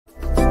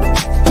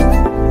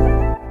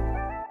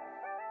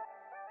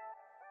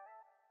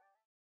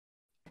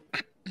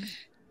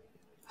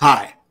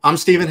Hi, I'm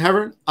Stephen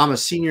Hebert. I'm a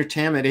senior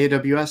TAM at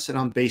AWS, and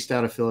I'm based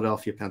out of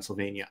Philadelphia,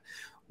 Pennsylvania.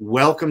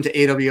 Welcome to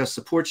AWS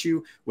Supports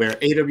You, where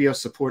AWS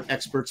support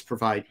experts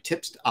provide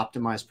tips to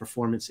optimize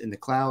performance in the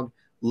cloud,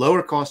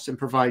 lower costs, and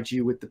provide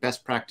you with the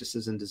best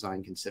practices and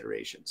design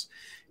considerations.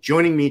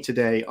 Joining me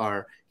today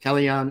are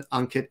Kalyan,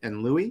 Ankit,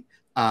 and Louis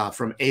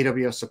from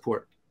AWS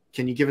Support.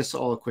 Can you give us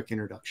all a quick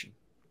introduction?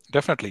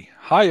 Definitely.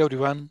 Hi,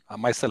 everyone.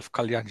 Myself,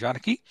 Kalyan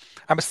Janaki.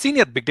 I'm a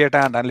senior big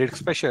data and analytics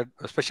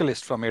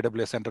specialist from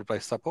AWS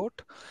Enterprise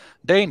Support.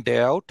 Day in, day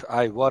out,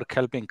 I work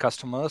helping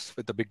customers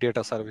with the big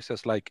data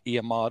services like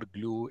EMR,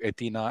 Glue,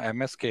 Athena,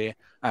 MSK,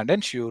 and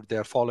ensure they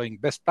are following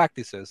best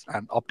practices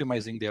and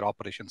optimizing their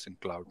operations in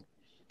cloud.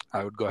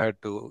 I would go ahead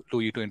to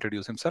Louis to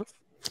introduce himself.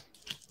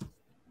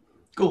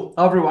 Cool.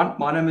 Hi, everyone.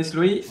 My name is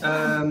Louis.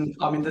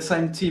 I'm in the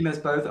same team as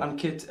both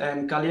Ankit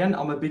and Kalyan.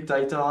 I'm a big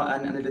data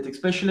and analytics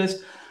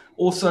specialist.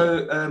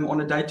 Also,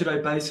 on a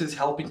day-to-day basis,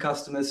 helping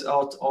customers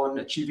out on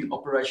achieving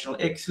operational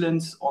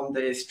excellence on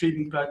their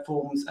streaming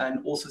platforms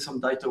and also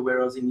some data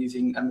warehousing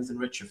using Amazon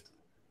Redshift.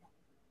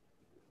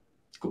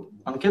 Cool.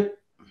 Ankit?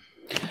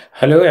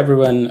 Hello,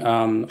 everyone.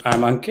 I'm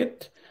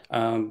Ankit,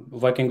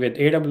 working with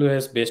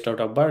AWS based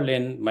out of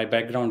Berlin. My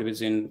background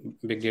is in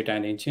big data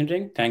and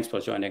engineering. Thanks for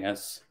joining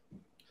us.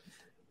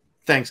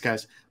 Thanks,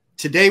 guys.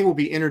 Today, we'll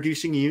be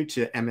introducing you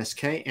to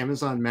MSK,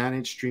 Amazon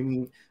Managed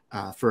Streaming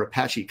for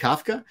Apache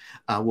Kafka.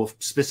 We'll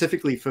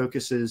specifically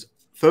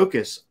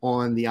focus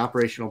on the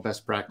operational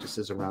best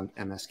practices around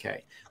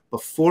MSK.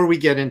 Before we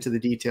get into the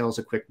details,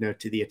 a quick note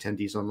to the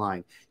attendees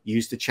online.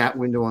 Use the chat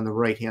window on the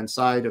right-hand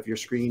side of your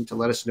screen to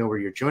let us know where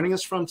you're joining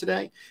us from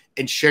today,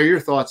 and share your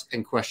thoughts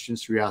and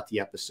questions throughout the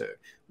episode.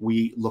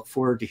 We look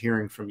forward to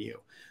hearing from you.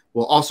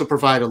 We'll also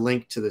provide a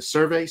link to the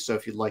survey, so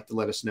if you'd like to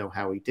let us know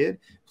how we did,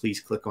 please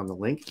click on the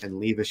link and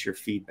leave us your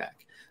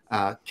feedback.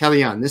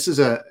 Kalyan, this is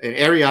an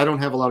area I don't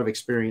have a lot of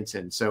experience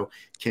in, so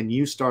can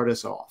you start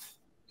us off?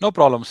 No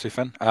problem,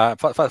 Stephen.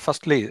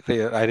 Firstly,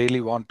 I really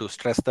want to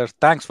stress that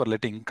thanks for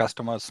letting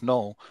customers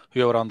know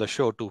who are on the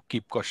show to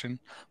keep questioning.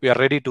 We are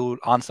ready to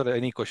answer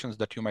any questions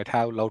that you might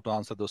have. Love to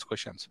answer those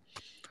questions.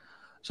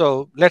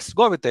 So let's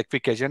go with a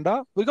quick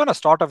agenda. We're going to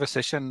start off a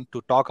session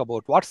to talk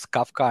about what's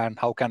Kafka and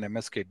how can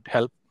MSK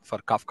help for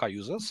Kafka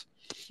users.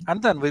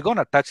 And then we're going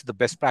to touch the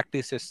best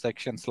practices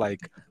sections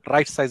like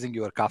right-sizing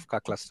your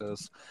Kafka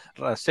clusters,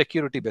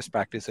 security best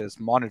practices,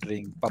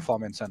 monitoring,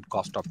 performance, and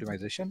cost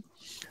optimization.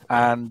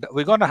 And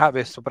we're going to have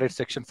a separate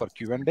section for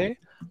Q&A,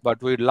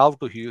 but we'd love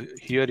to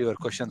hear your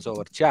questions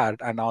over chat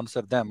and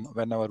answer them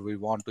whenever we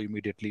want to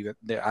immediately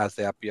as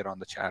they appear on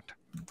the chat.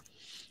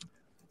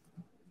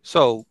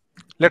 So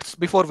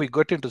before we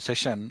get into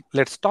session,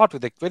 let's start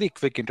with a very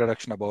quick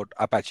introduction about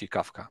Apache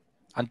Kafka.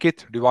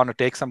 Ankit, do you want to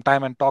take some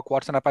time and talk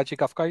what's an Apache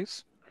Kafka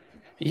is?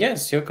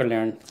 Yes, sure,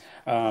 Kalyan.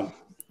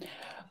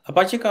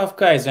 Apache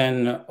Kafka is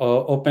an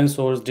open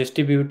source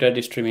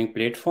distributed streaming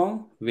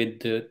platform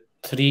with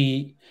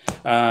three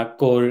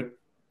core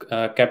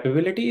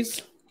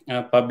capabilities: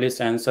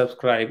 publish and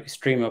subscribe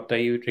stream of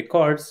the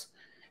records,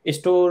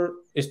 store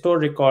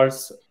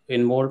records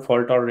in more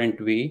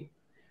fault-tolerant way,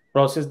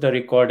 process the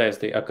record as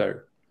they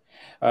occur.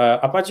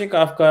 Apache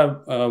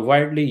Kafka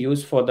widely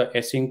used for the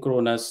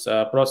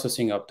asynchronous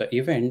processing of the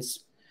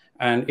events,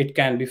 and it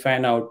can be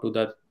fan out to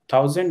the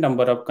 1,000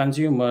 number of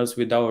consumers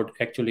without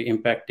actually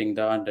impacting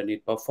the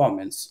underneath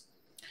performance.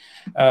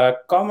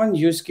 Common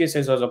use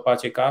cases of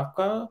Apache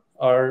Kafka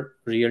are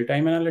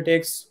real-time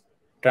analytics,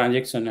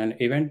 transaction and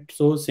event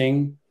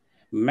sourcing,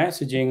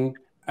 messaging,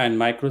 and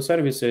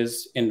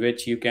microservices in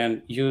which you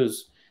can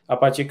use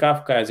Apache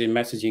Kafka as a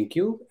messaging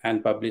queue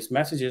and publish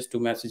messages to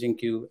messaging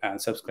queue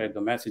and subscribe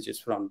the messages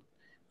from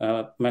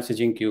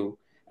messaging queue,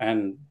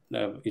 and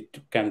it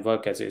can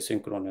work as a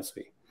synchronous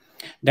way.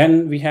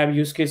 Then we have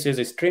use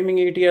cases streaming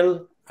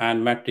ETL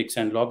and metrics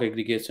and log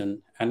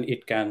aggregation, and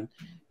it can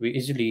be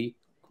easily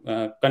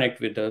connect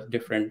with the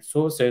different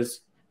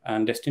sources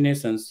and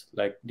destinations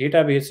like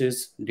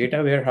databases,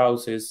 data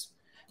warehouses,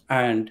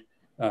 and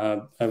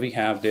we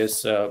have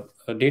this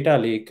data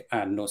lake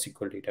and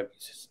NoSQL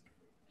databases.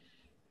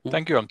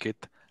 Thank you, Ankit.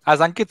 As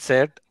Ankit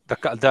said, the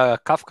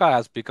Kafka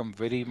has become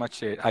very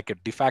much like a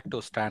de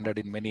facto standard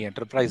in many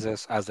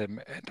enterprises as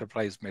an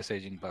enterprise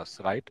messaging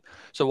bus, right?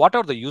 So what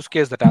are the use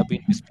cases that have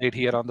been displayed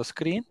here on the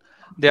screen?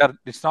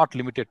 It's not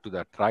limited to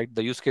that, right?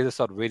 The use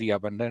cases are very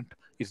abundant.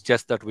 It's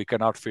just that we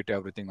cannot fit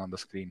everything on the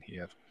screen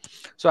here.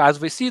 So as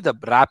we see the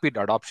rapid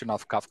adoption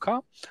of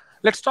Kafka,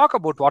 let's talk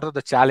about what are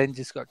the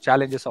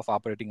challenges of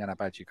operating an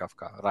Apache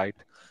Kafka, right?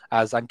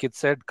 As Ankit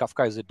said,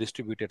 Kafka is a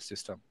distributed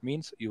system.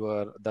 Means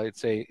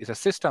it's a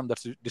system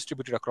that's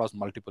distributed across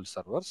multiple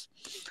servers.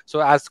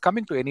 So as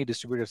coming to any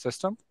distributed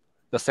system,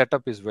 the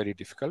setup is very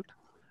difficult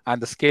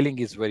and the scaling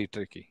is very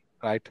tricky,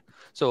 right?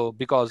 So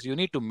because you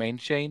need to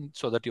maintain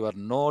so that your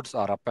nodes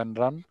are up and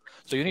run.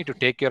 So you need to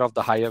take care of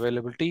the high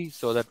availability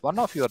so that one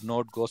of your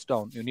node goes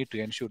down, you need to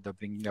ensure the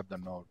bringing up the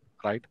node,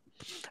 right?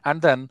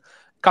 And then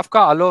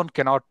Kafka alone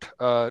cannot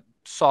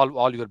solve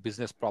all your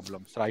business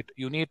problems, right?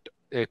 You need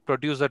a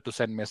producer to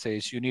send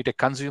message, you need a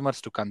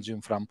consumers to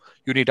consume from,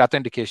 you need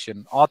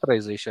authentication,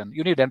 authorization,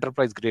 you need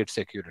enterprise grade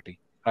security,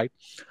 right?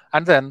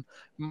 And then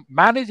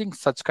managing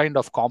such kind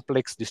of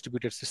complex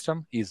distributed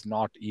system is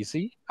not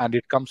easy, and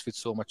it comes with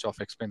so much of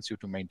expensive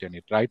to maintain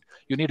it, right?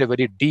 You need a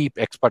very deep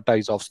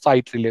expertise of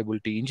site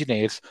reliability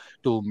engineers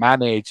to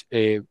manage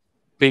a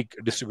big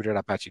distributed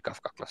Apache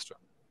Kafka cluster.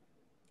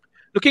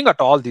 Looking at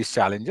all these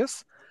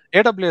challenges,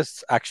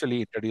 AWS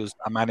actually introduced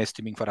a managed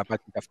streaming for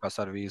Apache Kafka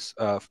service.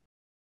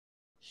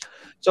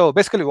 So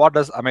basically, what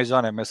does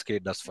Amazon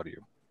MSK does for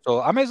you?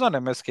 So Amazon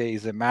MSK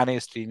is a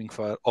managed streaming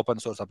for open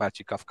source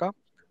Apache Kafka.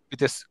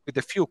 With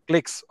a few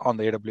clicks on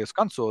the AWS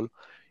console,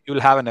 you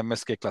will have an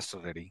MSK cluster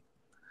ready.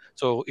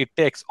 So it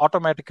takes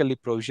automatically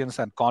provisions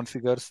and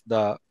configures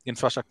the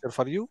infrastructure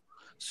for you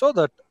so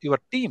that your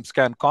teams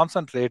can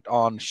concentrate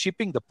on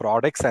shipping the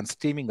products and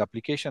streaming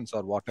applications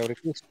or whatever it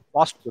is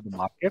fast to the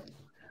market.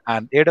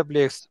 And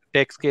AWS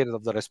takes care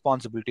of the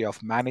responsibility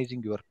of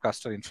managing your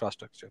cluster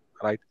infrastructure,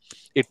 right?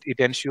 It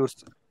ensures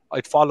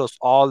it follows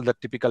all the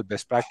typical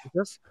best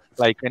practices,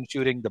 like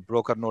ensuring the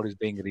broker node is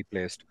being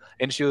replaced,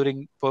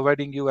 ensuring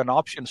providing you an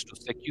options to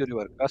secure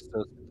your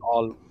clusters with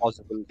all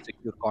possible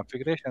secure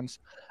configurations,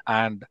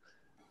 and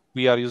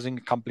we are using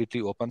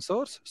completely open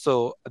source.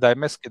 So the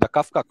MSK, the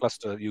Kafka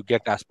cluster you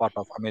get as part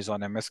of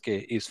Amazon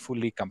MSK is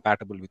fully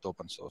compatible with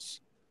open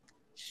source.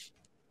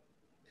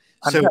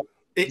 And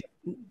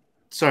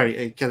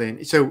sorry,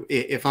 Kellyanne. So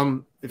if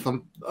I'm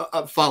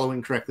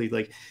following correctly,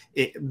 like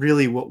it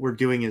really what we're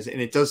doing is,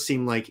 and it does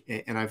seem like,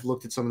 and I've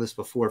looked at some of this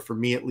before, for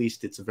me at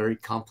least, it's a very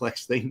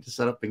complex thing to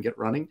set up and get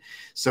running.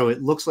 So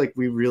it looks like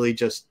we really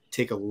just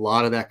take a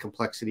lot of that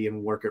complexity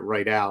and work it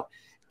right out.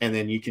 And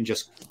then you can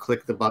just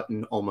click the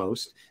button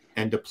almost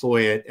and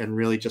deploy it and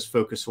really just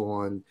focus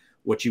on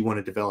what you want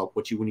to develop,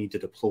 what you need to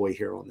deploy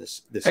here on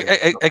this.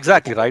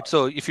 Exactly, right.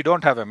 So if you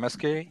don't have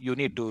MSK, you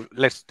need to,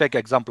 let's take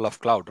example of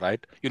cloud,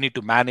 right? You need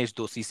to manage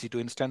those EC2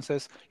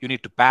 instances. You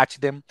need to patch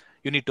them.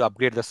 You need to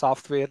upgrade the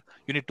software.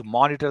 You need to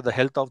monitor the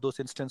health of those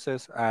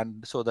instances,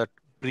 and so that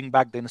bring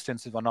back the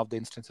instances, one of the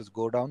instances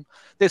go down.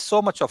 There's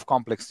so much of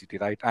complexity,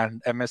 right?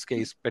 And MSK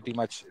is pretty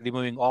much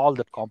removing all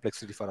that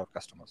complexity for our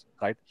customers,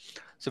 right?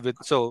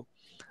 So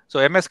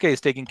MSK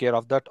is taking care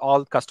of that.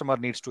 All customer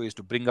needs to is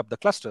to bring up the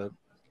cluster,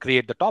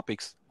 create the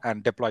topics,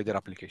 and deploy their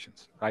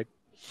applications, right?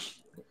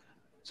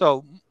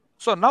 So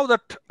now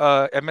that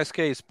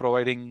MSK is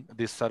providing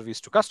this service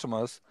to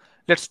customers,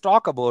 let's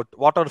talk about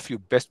what are a few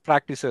best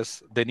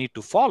practices they need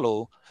to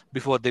follow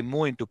before they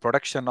move into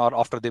production or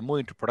after they move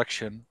into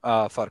production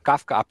for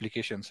Kafka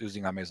applications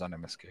using Amazon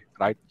MSK,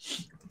 right?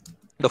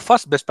 The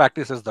first best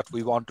practices that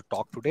we want to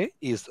talk today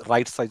is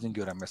right sizing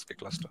your MSK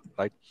cluster,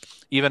 right?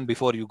 Even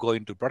before you go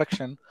into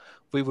production,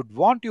 we would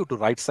want you to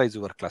right size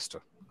your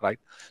cluster, right?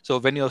 So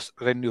when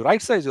you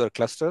right size your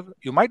cluster,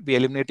 you might be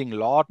eliminating a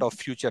lot of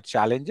future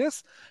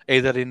challenges,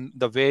 either in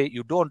the way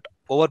you don't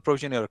over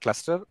provision your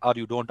cluster or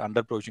you don't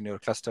under provision your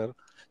cluster,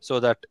 so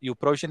that you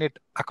provision it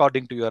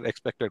according to your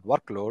expected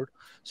workload,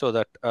 so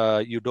that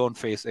you don't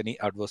face any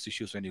adverse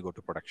issues when you go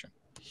to production.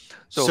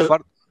 So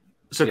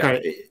yeah.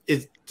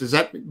 Does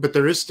that, but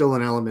there is still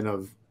an element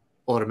of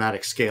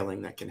automatic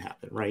scaling that can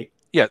happen, right?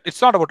 Yeah,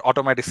 it's not about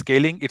automatic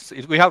scaling.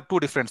 We have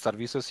two different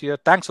services here.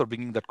 Thanks for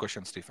bringing that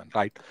question, Stephen,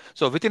 right?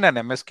 So within an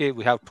MSK,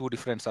 we have two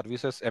different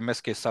services,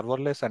 MSK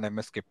serverless and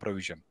MSK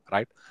provision,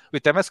 right?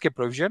 With MSK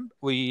provision,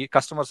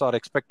 customers are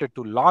expected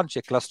to launch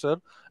a cluster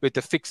with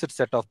a fixed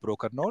set of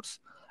broker nodes,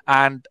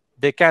 and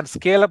they can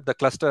scale up the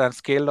cluster and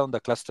scale down the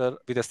cluster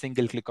with a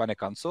single click on a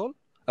console,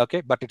 okay?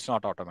 But it's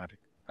not automatic,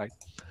 right?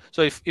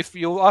 So if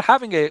you are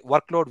having a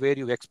workload where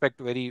you expect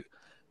very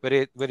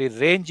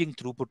ranging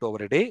throughput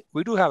over a day,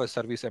 we do have a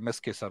service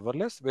MSK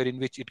serverless, where in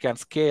which it can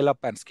scale up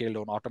and scale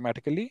down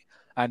automatically,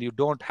 and you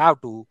don't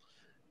have to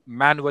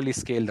manually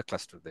scale the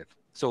cluster there.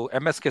 So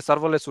MSK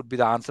serverless would be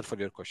the answer for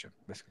your question,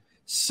 basically.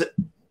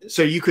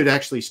 So you could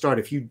actually start,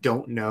 if you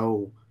don't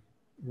know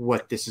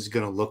what this is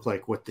going to look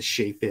like, what the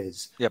shape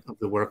is of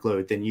the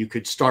workload, then you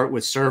could start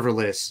with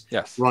serverless,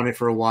 run it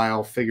for a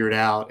while, figure it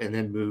out, and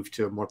then move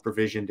to a more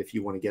provisioned if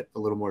you want to get a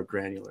little more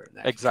granular in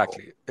that.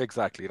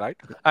 Exactly, right.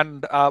 Okay.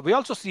 And we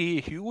also see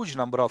a huge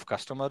number of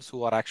customers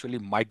who are actually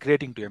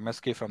migrating to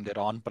MSK from their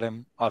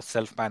on-prem or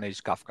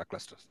self-managed Kafka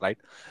clusters, right?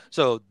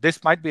 So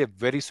this might be a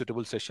very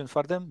suitable session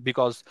for them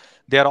because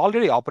they are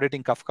already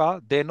operating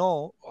Kafka. They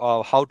know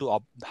how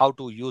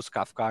to use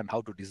Kafka and how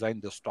to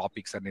design those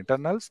topics and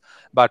internals,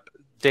 but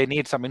they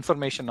need some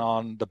information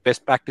on the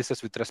best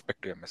practices with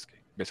respect to MSK,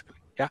 basically.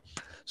 Yeah.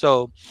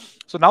 So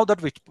now that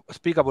we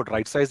speak about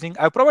right sizing,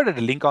 I've provided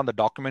a link on the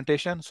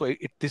documentation. So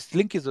this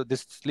link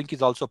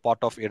is also part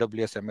of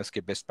AWS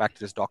MSK best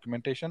practices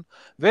documentation,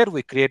 where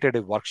we created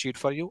a worksheet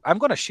for you. I'm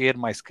going to share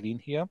my screen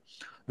here,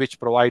 which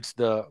provides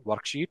the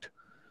worksheet.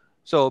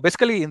 So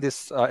basically, in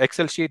this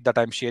Excel sheet that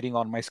I'm sharing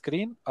on my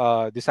screen,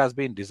 this has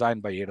been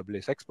designed by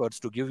AWS experts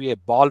to give you a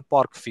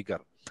ballpark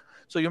figure.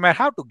 So you may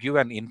have to give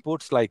an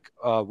inputs like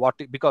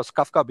because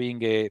Kafka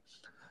being a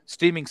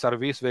streaming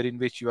service wherein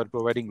which you are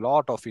providing a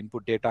lot of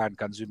input data and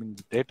consuming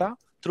data,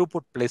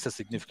 throughput plays a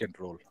significant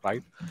role,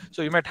 right?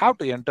 So you might have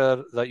to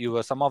enter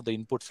some of the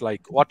inputs,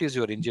 like what is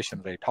your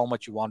ingestion rate, how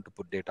much you want to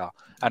put data,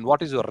 and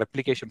what is your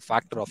replication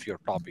factor of your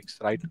topics,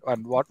 right?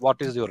 And what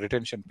is your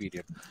retention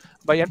period.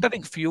 By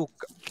entering few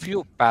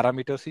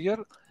parameters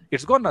here,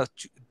 it's going to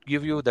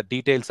give you the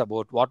details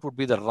about what would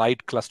be the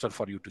right cluster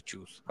for you to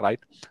choose, right?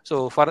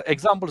 So for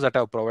examples that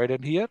I've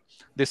provided here,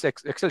 this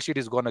Excel sheet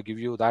is going to give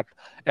you that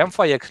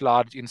M5X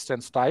large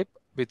instance type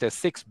with a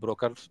 6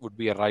 brokers would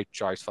be a right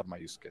choice for my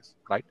use case,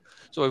 right?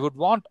 So I would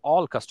want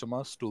all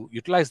customers to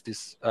utilize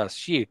this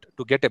sheet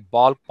to get a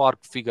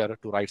ballpark figure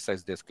to right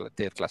size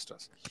their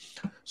clusters.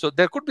 So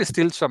there could be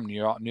still some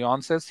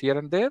nuances here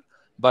and there,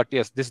 but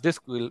yes, this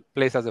disk will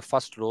plays as a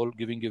first role,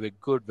 giving you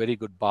a very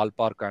good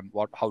ballpark and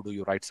how do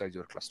you right size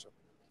your cluster.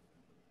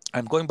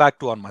 And going back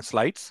to on my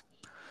slides,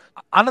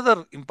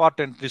 another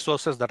important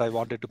resources that I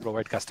wanted to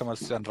provide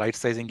customers and right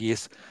sizing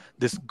is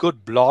this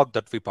good blog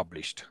that we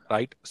published,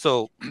 right?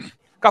 So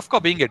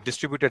Kafka being a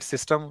distributed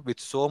system with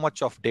so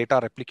much of data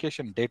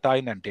replication, data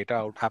in and data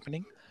out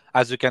happening,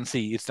 as you can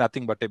see, it's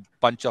nothing but a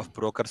bunch of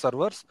broker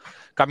servers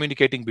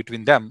communicating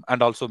between them,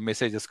 and also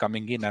messages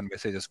coming in and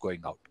messages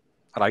going out,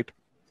 right?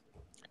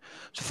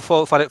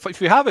 So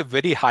if you have a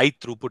very high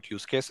throughput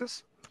use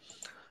cases,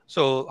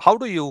 so how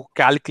do you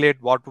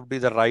calculate what would be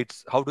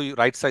how do you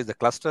right size the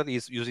cluster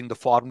is using the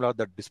formula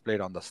that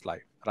displayed on the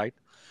slide, right?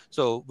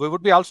 So we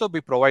would also be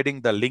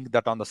providing the link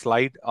that on the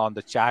slide on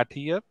the chat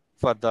here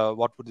for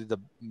what would be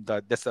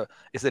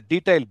it's a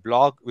detailed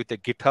blog with a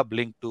GitHub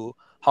link to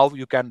how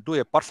you can do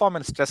a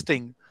performance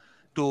testing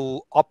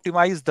to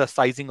optimize the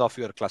sizing of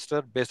your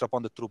cluster based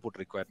upon the throughput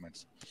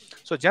requirements.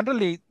 So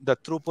generally, the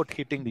throughput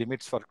hitting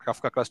limits for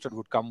Kafka cluster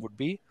would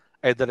be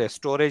either a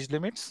storage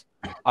limits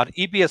or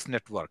EBS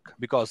network,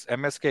 because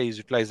MSK is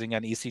utilizing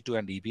an EC2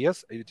 and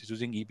EBS. It is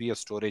using EBS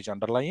storage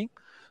underlying.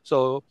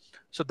 So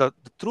the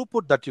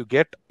throughput that you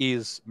get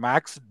is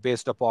maxed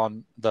based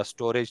upon the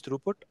storage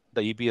throughput,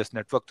 the EBS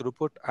network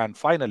throughput, and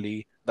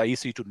finally the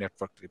EC2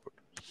 network throughput.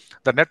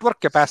 The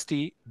network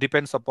capacity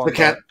depends upon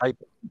the type.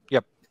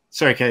 Yep.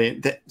 Sorry,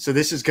 Kelly. So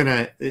this is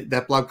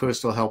that blog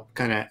post will help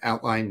kind of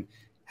outline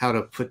how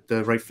to put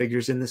the right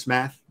figures in this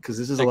math, because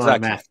this is a lot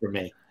of math for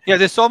me. Yeah,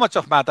 there's so much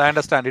of math. I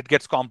understand it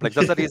gets complex.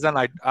 That's the reason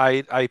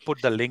I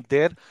put the link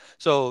there.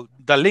 So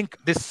the link,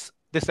 this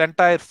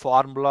entire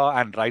formula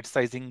and right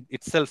sizing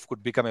itself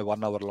could become a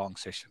 1 hour long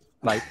session,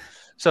 right?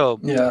 So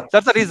yeah,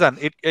 that's the reason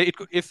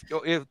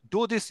if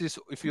do this is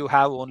if you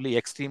have only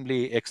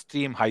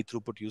extreme high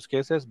throughput use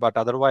cases, but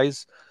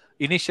otherwise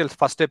initial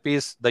first step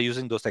is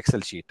using those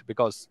Excel sheet,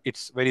 because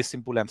it's very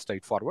simple and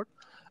straightforward.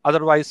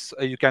 Otherwise,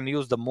 you can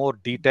use the more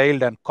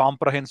detailed and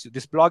comprehensive.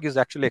 This blog is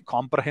actually a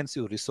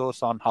comprehensive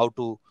resource on how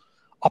to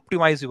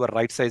optimize your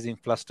right sizing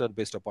cluster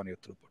based upon your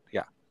throughput.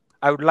 Yeah,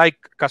 I would like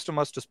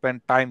customers to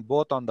spend time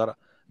both on the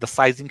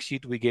sizing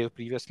sheet we gave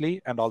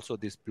previously and also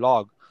this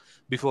blog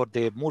before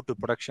they move to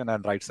production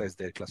and right size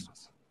their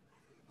clusters.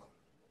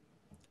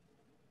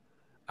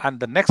 And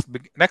the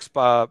next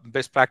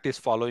best practice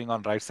following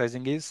on right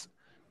sizing is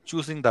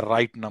choosing the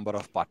right number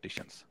of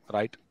partitions,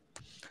 right?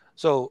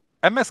 So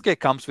MSK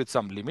comes with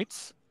some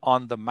limits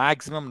on the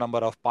maximum number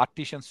of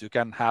partitions you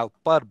can have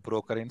per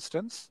broker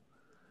instance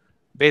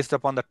based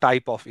upon the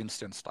type of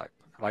instance type,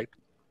 right?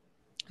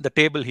 The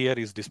table here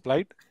is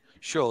displayed,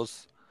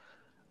 shows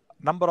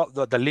number of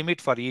the limit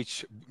for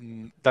each,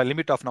 the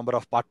limit of number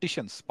of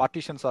partitions.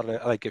 Partitions are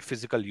like a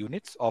physical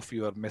units of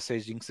your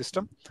messaging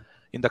system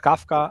in the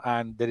Kafka,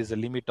 and there is a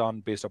limit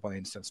on based upon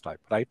instance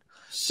type, right?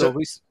 So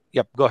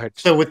yep, go ahead.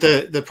 So with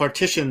the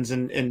partitions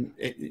and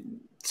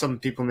some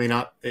people may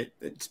not,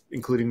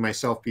 including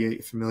myself, be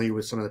familiar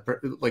with some of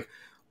the, like,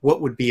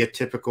 what would be a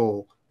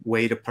typical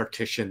way to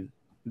partition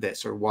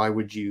this, or why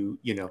would you,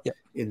 yep,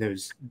 in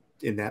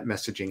that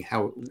messaging,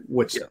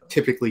 what's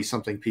typically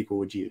something people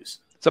would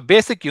use? So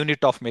basic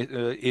unit of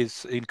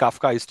is in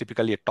Kafka is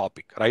typically a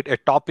topic, right? A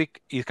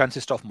topic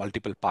consists of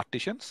multiple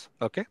partitions.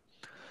 Okay,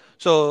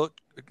 so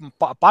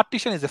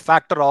partition is a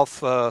factor of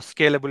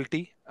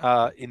scalability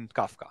in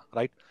Kafka,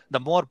 right? The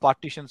more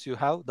partitions you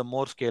have, the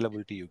more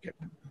scalability you get,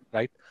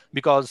 right?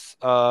 Because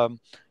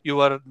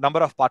your number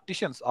of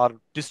partitions are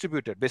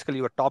distributed. Basically,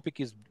 your topic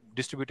is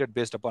distributed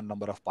based upon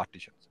number of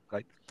partitions,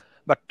 right?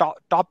 But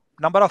top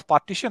number of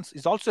partitions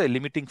is also a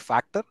limiting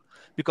factor,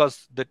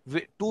 because the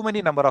too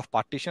many number of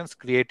partitions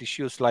create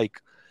issues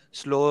like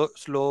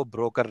slow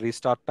broker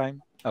restart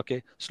time,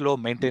 okay, slow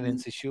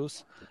maintenance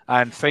issues,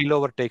 and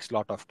failover takes a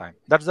lot of time.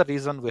 That's the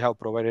reason we have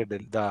provided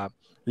the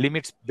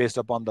limits based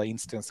upon the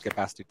instance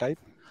capacity type.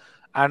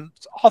 And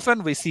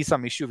often we see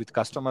some issue with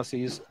customers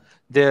is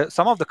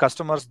some of the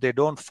customers, they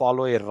don't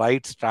follow a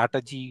right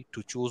strategy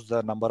to choose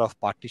the number of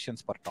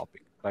partitions per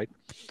topic, right?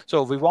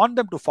 So we want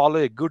them to follow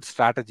a good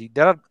strategy.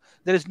 There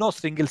is no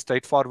single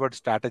straightforward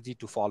strategy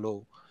to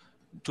follow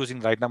choosing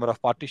right number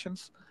of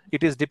partitions.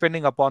 It is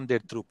depending upon their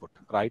throughput,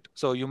 right?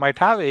 So you might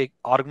have a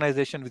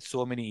organization with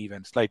so many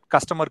events, like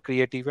customer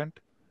create event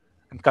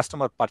and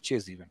customer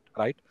purchase event,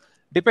 right?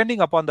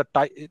 Depending upon the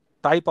type,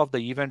 type of the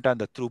event and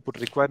the throughput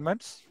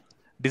requirements,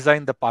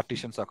 design the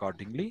partitions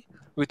accordingly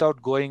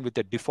without going with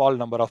a default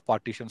number of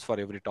partitions for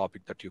every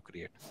topic that you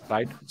create,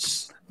 right?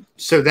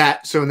 So in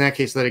that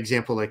case, that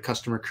example, like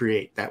customer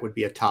create, that would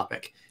be a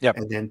topic. Yep.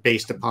 And then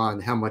based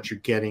upon how much you're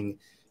getting,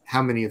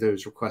 how many of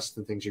those requests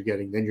and things you're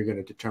getting, then you're going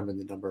to determine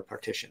the number of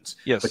partitions.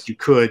 Yes. But you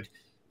could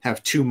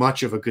have too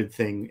much of a good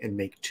thing and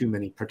make too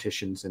many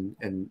partitions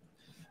and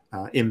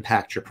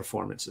impact your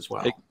performance as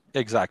well.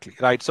 Exactly,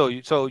 right. So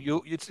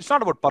it's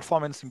not about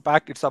performance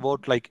impact. It's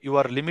about like you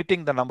are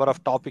limiting the number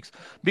of topics,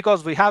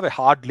 because we have a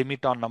hard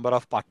limit on number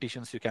of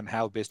partitions you can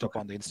have based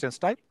upon the instance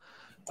type.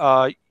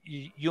 That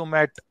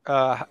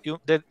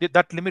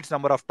limits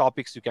number of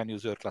topics you can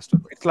use your cluster.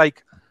 It's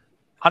like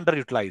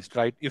underutilized,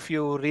 right? If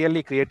you're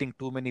really creating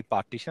too many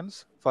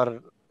partitions for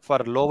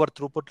lower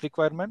throughput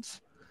requirements,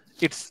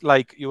 it's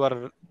like you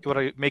are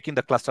making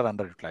the cluster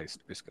underutilized,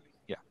 basically.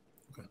 Yeah.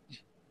 Okay.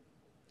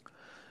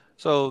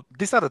 So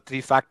these are the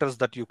three factors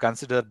that you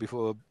consider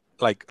before,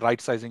 like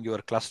right sizing your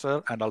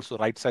cluster and also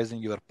right sizing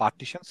your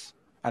partitions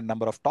and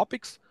number of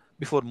topics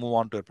before move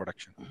on to a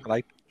production,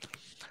 right?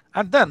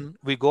 And then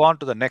we go on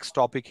to the next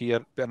topic here.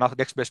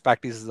 Next best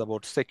practice is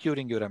about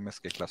securing your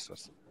MSK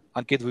clusters.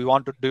 Ankit, do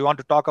you want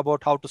to talk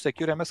about how to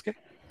secure MSK?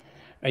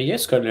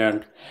 Yes,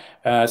 Kalyan.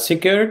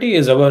 Security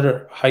is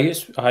our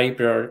highest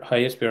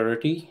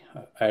priority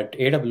at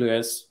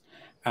AWS,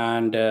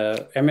 and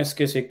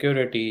MSK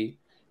security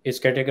is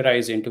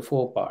categorized into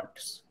 4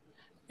 parts: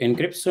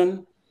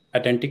 encryption,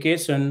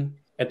 authentication,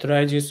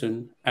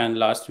 authorization, and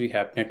last we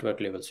have network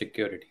level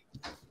security.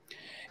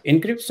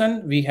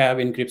 Encryption, we have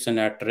encryption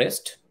at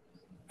rest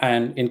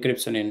and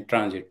encryption in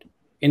transit.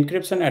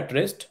 Encryption at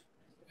rest,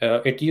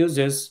 it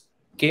uses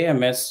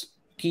KMS,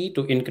 key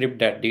to encrypt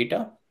that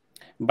data.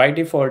 By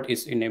default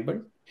is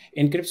enabled.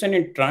 Encryption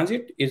in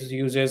transit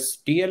uses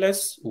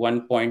TLS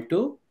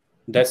 1.2.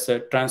 That's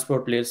a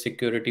transport layer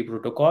security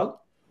protocol.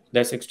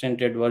 That's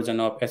extended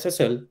version of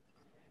SSL.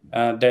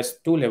 That's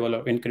 2 level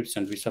of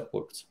encryption we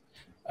support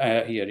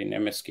here in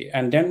MSK.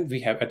 And then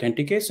we have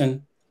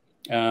authentication.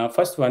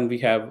 First one, we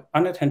have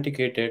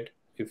unauthenticated.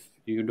 If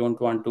you don't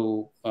want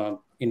to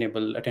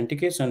enable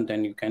authentication,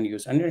 then you can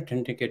use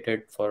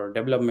unauthenticated for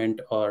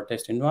development or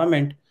test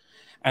environment.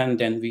 And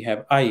then we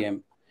have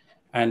IAM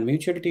and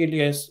mutual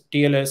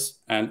TLS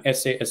and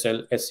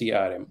SASL,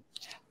 SCRM.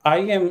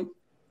 IAM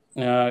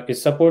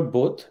is support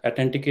both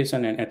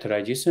authentication and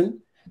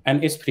authorization,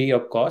 and is free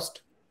of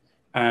cost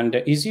and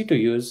easy to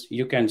use.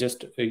 You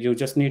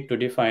just need to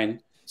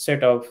define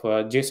set of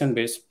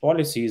JSON-based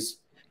policies,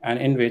 and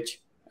in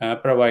which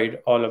provide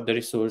all of the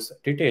resource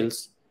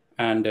details,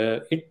 and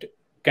it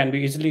can be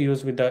easily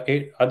used with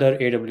the other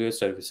AWS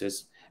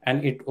services,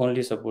 and it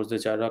only supports the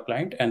Java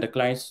client and the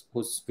clients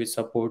which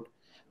support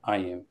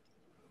IAM.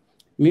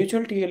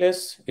 Mutual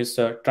TLS is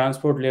a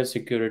transport layer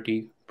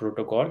security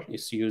protocol.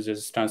 It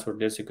uses transport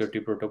layer security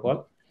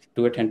protocol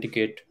to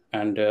authenticate,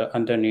 and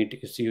underneath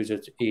it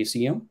uses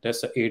ACM.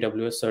 That's the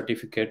AWS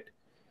certificate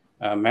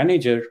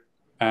manager,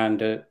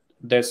 and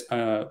this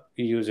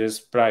uses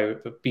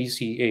private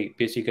PCA,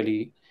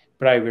 basically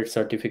private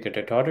certificate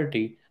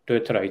authority, to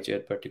authorize a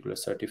particular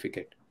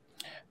certificate.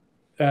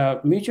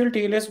 Mutual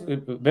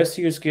TLS best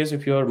use case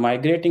if you're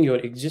migrating your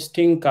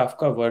existing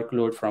Kafka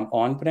workload from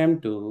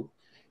on-prem to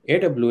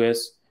AWS,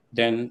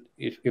 then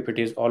if it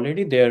is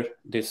already there,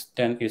 this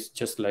then is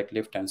just like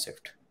lift and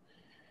shift.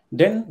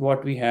 Then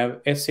what we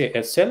have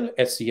SASL,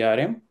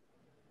 SCRM.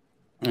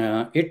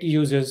 It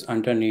uses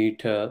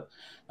underneath,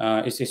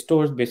 it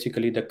stores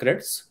basically the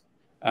creds,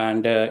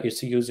 and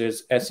it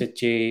uses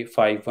SHA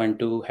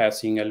 512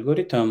 hashing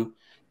algorithm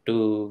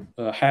to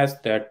hash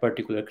that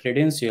particular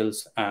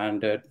credentials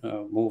and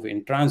move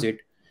in transit.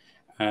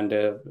 And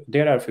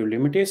there are a few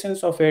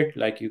limitations of it,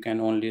 like you can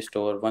only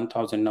store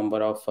 1,000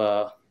 number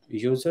of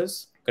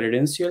users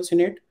credentials in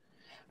it.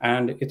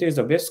 And it is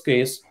the best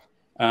case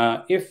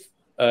if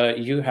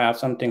you have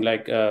something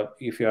like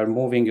if you are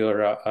moving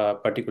your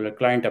particular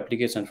client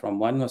application from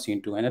one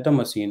machine to another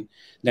machine,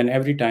 then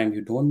every time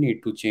you don't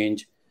need to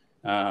change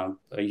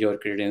your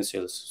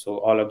credentials. So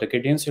all of the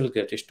credentials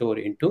get stored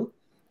into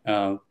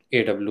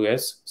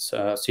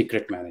AWS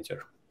Secret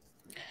Manager.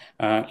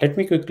 Let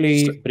me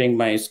quickly bring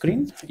my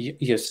screen.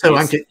 Yes. So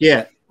Ankit,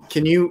 yeah,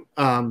 can you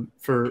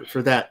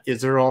for that? Is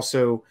there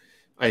also?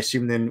 I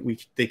assume then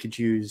they could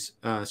use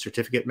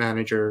Certificate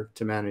Manager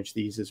to manage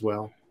these as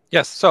well.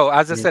 Yes. So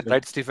as I said,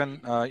 right,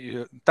 Stephen,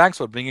 thanks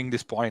for bringing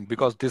this point,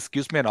 because this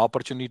gives me an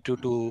opportunity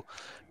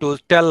to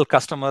tell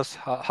customers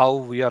how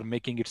we are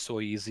making it so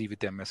easy with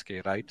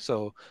MSK, right?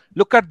 So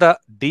look at the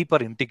deeper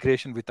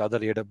integration with other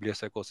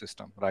AWS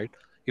ecosystem, right?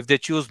 If they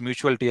choose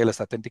mutual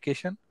TLS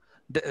authentication,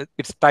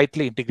 it's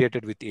tightly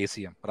integrated with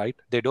ACM, right?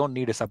 They don't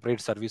need a separate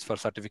service for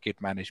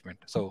certificate management.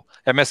 So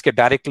MSK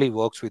directly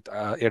works with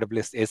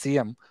AWS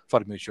ACM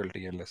for mutual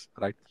TLS,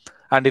 right?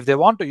 And if they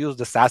want to use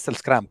the SASL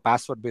Scrum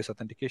password-based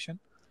authentication,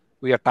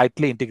 we are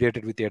tightly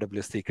integrated with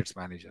AWS Secrets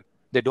Manager.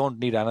 They don't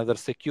need another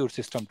secure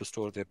system to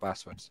store their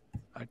passwords.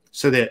 Right?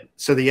 So the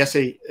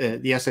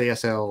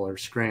SASL or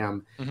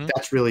Scram,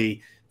 that's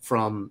really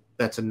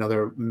that's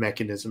another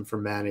mechanism for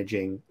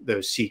managing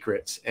those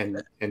secrets,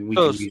 and we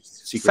So can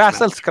use secrets.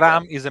 SASL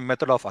Scram is a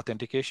method of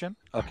authentication.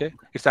 Okay,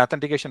 it's an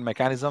authentication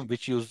mechanism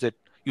which uses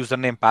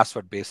username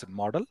password based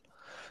model.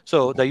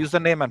 So the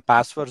username and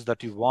passwords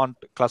that you want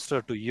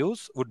cluster to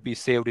use would be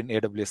saved in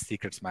AWS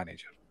Secrets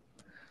Manager.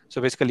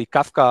 So basically,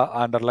 Kafka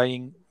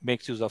underlying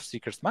makes use of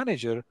Secrets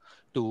Manager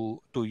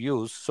to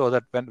use, so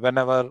that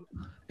whenever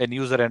a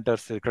user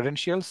enters their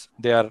credentials,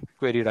 they are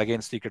queried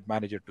against Secret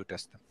Manager to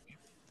test them.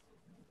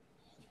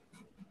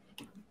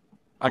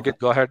 Ankit,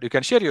 go ahead. You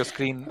can share your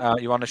screen.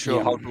 You want to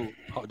show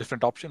how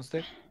different options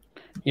there?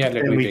 Yeah,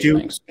 let me take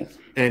my screen.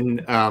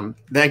 And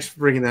thanks for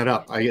bringing that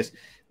up. I guess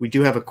we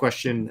do have a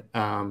question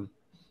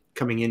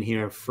coming in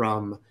here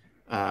from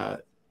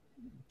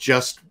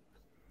just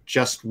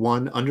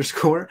one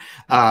underscore.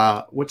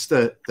 What's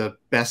the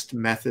best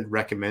method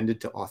recommended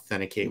to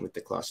authenticate with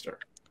the cluster?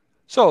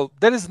 So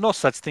there is no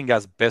such thing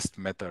as best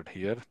method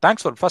here.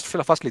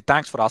 Firstly,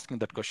 thanks for asking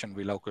that question.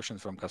 We love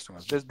questions from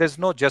customers. There's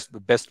no just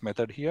best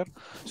method here.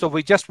 So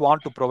we just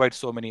want to provide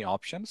so many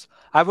options.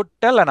 I would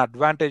tell an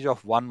advantage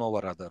of one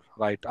over other,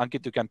 right?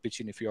 Ankit, you can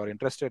pitch in if you are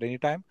interested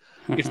anytime.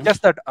 It's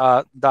just that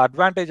the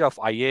advantage of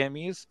IAM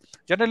is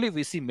generally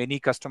we see many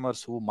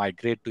customers who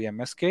migrate to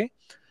MSK.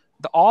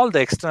 All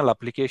the external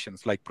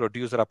applications like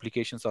producer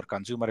applications or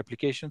consumer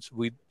applications,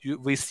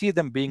 we see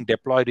them being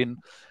deployed in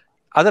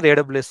other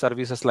AWS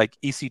services like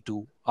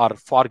EC2 or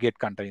Fargate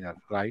container,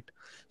 right?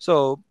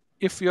 So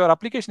if your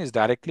application is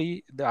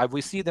directly, we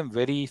see them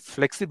very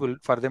flexible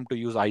for them to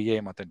use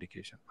IAM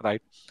authentication,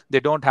 right? They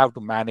don't have to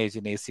manage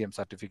in ACM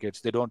certificates.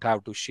 They don't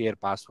have to share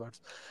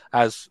passwords.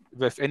 As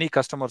with any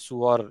customers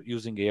who are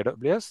using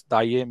AWS, the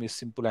IAM is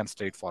simple and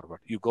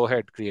straightforward. You go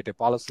ahead, create a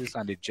policies,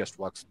 and it just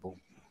works, boom,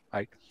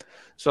 right?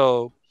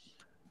 So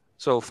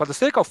for the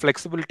sake of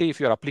flexibility,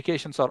 if your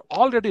applications are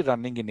already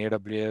running in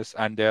AWS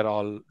and they're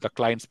all the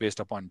clients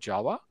based upon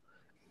Java,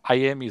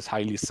 IAM is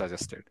highly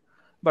suggested.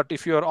 But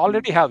if you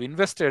already have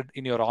invested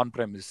in your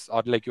on-premise,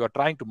 or like you are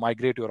trying to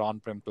migrate your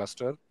on-prem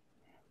cluster,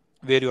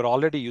 where you're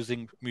already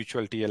using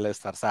mutual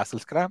TLS or SASL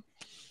Scram,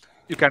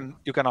 you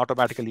can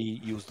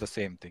automatically use the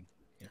same thing.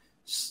 Yeah.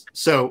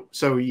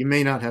 So you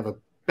may not have a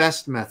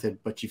best method,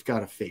 but you've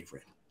got a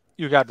favorite.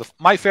 You got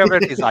my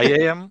favorite is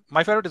IAM.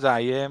 My favorite is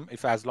IAM,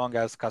 as long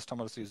as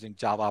customers using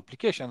Java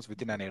applications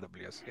within an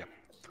AWS. Yeah.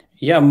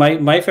 Yeah,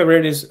 my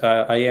favorite is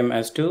IAM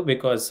as too,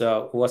 because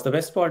what's the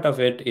best part of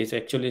it is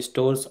actually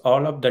stores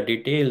all of the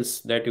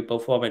details that you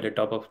perform at the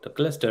top of the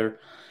cluster,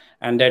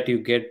 and that you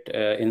get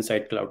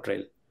inside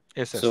CloudTrail.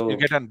 Yes. So you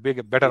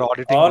get better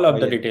auditing. All of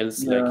the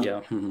details,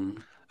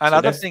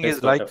 Another thing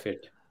is like,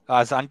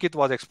 as Ankit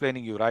was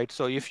explaining you, right?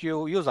 So if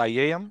you use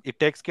IAM, it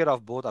takes care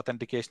of both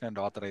authentication and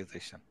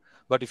authorization.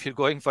 But if you're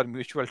going for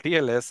mutual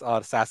TLS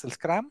or SASL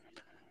Scram,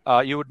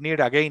 you would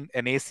need, again,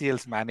 an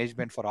ACL's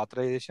management for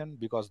authorization,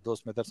 because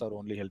those methods are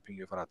only helping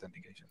you for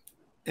authentication.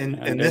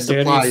 And this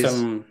applies. Is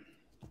some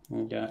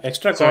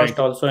extra cost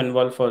also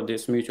involved for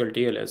this mutual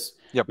TLS.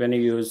 Yep. When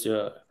you use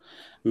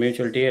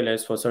mutual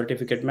TLS for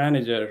certificate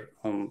manager,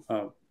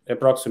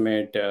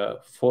 approximate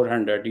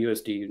 $400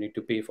 USD you need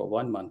to pay for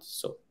 1 month.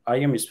 So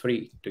IAM is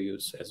free to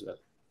use as well.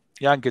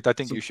 Yeah, Ankit, I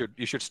think you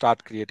should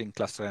start creating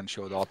cluster and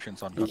show the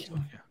options on console.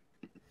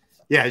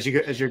 Yeah, as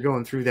you're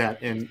going through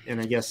that, and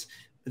I guess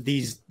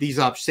these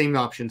same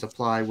options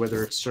apply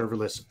whether it's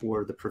serverless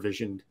or the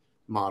provisioned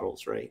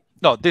models, right?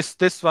 No,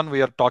 this one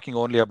we are talking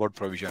only about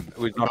provision.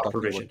 We're not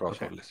talking about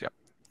serverless. Okay.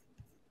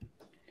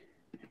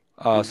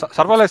 Yeah.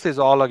 Serverless is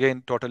all,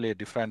 again, totally a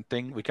different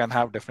thing. We can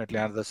have definitely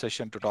another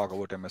session to talk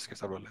about MSK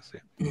serverless.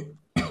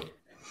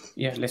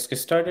 Yeah, let's get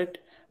started.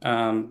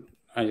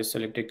 I just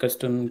selected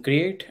custom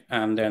create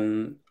and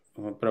then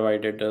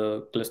provided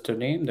a cluster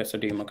name. That's a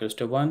demo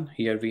cluster 1.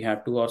 Here we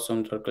have 2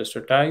 awesome for cluster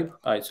type.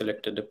 I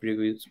selected the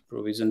previous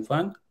provision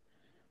one.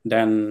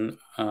 Then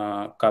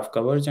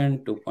Kafka version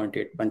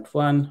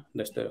 2.8.1.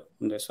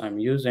 That's I'm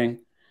using.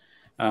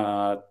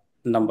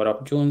 Number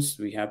of zones,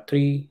 we have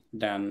 3.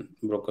 Then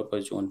broker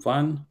per zone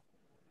 1.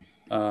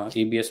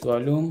 EBS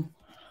volume,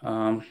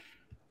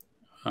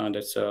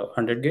 that's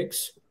 100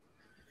 gigs.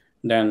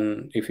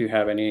 Then if you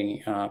have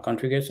any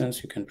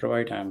configurations, you can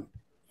provide. I'm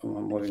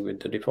moving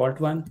with the default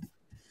one.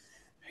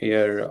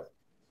 Here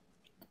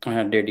I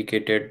have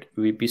dedicated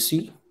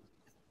VPC,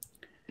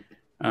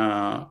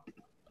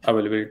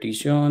 availability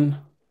zone.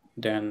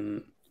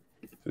 Then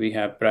we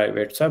have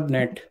private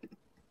subnet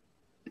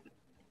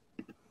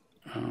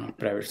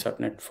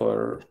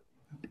for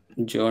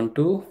zone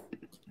 2,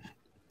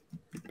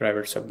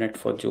 private subnet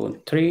for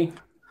zone 3.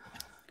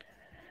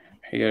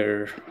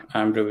 Here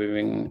I'm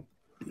reviewing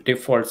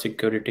default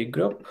security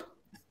group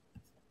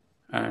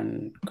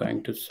and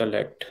going to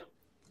select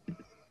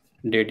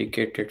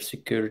dedicated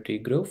security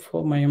group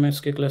for my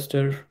MSK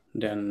cluster.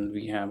 Then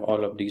we have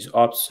all of these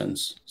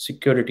options,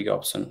 security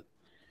option.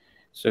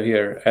 So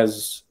here,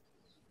 as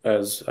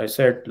I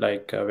said,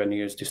 like when you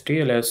use this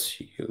TLS,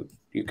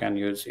 you can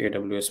use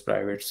AWS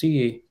private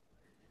CA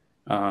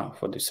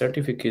for the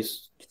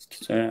certificates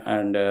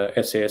and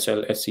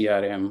SASL,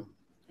 SCRM,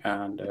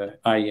 and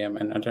IAM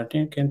and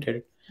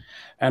authenticated.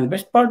 And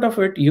best part of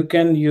it, you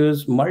can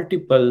use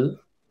multiple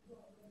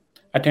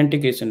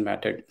authentication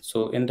method.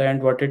 So in the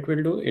end, what it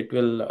will do, it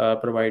will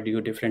provide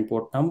you different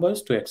port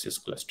numbers to access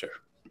cluster.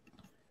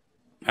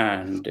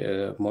 And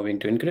moving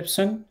to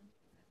encryption,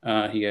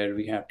 here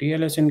we have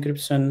TLS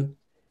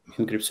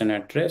encryption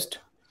at rest.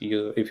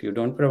 If you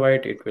don't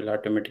provide, it will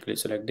automatically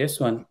select this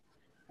one,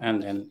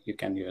 and then you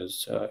can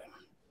use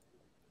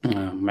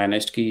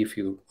managed key if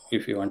you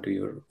want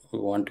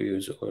to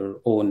use your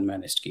own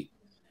managed key.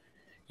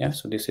 Yeah,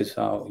 so this is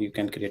how you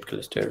can create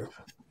cluster.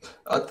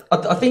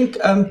 I think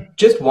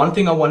just one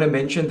thing I want to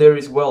mention there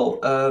as well,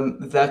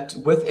 that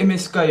with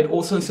MSK, it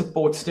also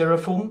supports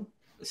Terraform.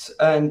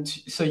 And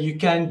so you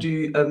can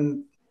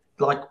do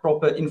like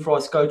proper infra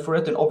as code for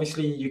it. And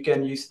obviously you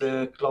can use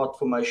the cloud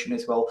formation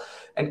as well.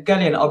 And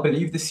Kalyan, I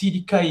believe the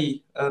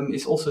CDK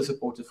is also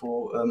supported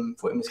for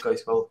MSK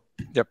as well.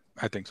 Yep,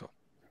 I think so.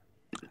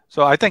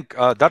 So I think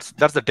that's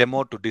the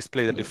demo to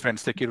display the different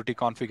security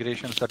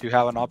configurations that you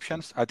have on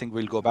options. I think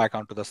we'll go back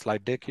onto the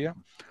slide deck here.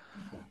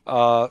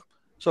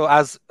 So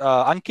as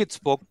Ankit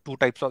spoke, two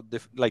types of,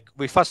 like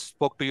we first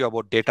spoke to you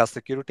about data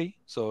security.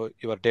 So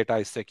your data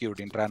is secured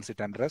in transit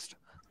and rest.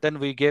 Then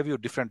we gave you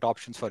different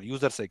options for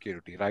user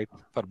security, right?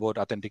 For both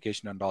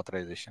authentication and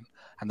authorization.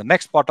 And the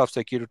next part of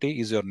security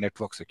is your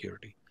network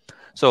security.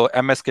 So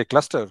MSK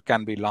cluster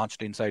can be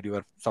launched inside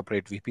your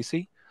separate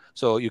VPC.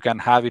 So you can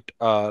have it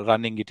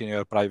running it in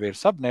your private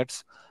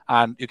subnets,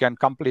 and you can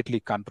completely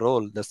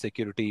control the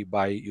security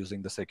by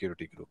using the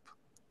security group.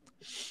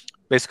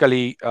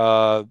 Basically,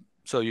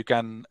 so you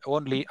can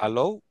only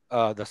allow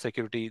the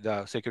security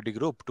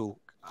group to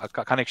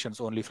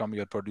connections only from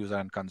your producer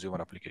and consumer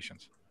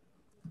applications.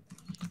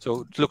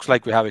 So it looks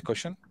like we have a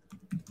question.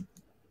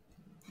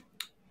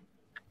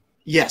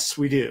 Yes,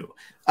 we do.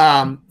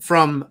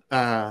 From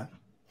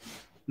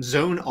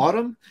Zone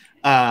Autumn,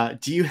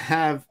 do you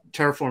have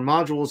Terraform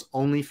modules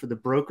only for the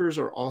brokers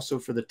or also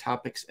for the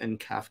topics and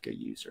Kafka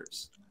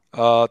users?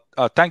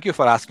 Thank you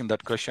for asking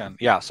that question.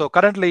 Yeah, so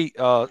currently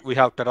we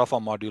have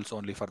Terraform modules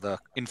only for the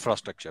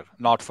infrastructure,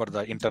 not for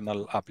the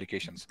internal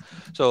applications.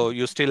 So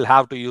you still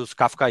have to use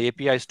Kafka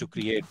APIs to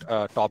create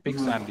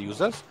topics and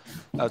users.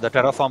 The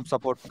Terraform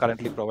support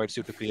currently provides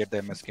you to create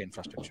the MSK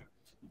infrastructure.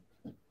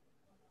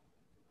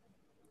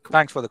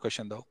 Thanks for the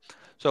question, though.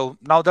 So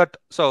now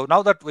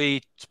that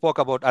we spoke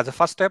about, as a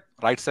first step,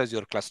 right size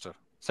your cluster.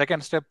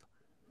 Second step,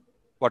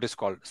 what is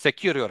called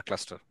secure your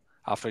cluster.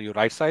 After you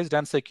right sized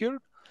and secured,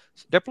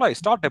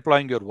 start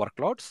deploying your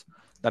workloads.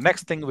 The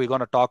next thing we're going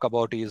to talk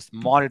about is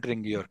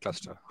monitoring your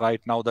cluster.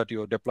 Right now that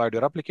you deployed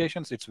your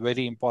applications, it's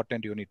very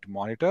important you need to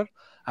monitor.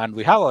 And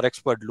we have our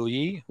expert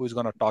Louis, who is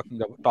going to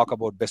talk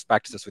about best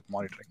practices with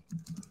monitoring.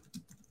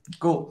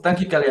 Cool.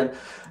 Thank you, Kalyan.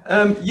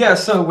 Yeah,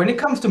 so when it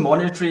comes to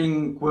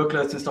monitoring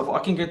workloads and stuff, I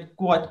can get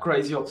quite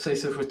crazy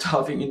obsessive with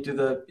diving into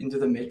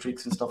the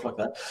metrics and stuff like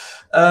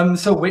that.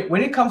 So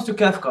when it comes to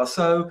Kafka,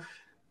 so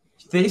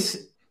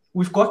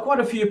we've got quite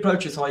a few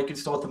approaches how you can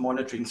start the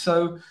monitoring.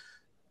 So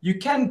you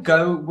can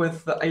go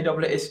with the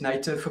AWS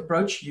native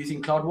approach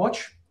using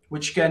CloudWatch,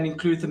 which can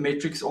include the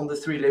metrics on the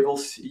 3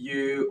 levels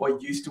you are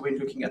used to when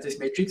looking at these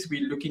metrics.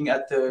 We're looking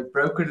at the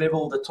broker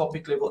level, the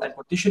topic level, and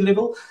partition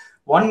level.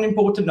 One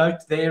important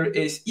note there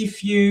is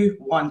if you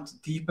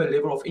want deeper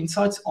level of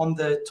insights on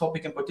the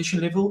topic and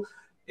partition level,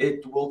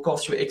 it will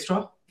cost you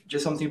extra.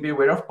 Just something to be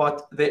aware of.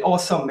 But there are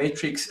some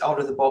metrics out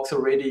of the box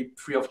already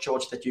free of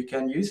charge that you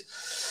can use.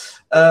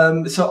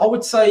 So I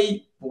would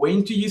say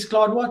when to use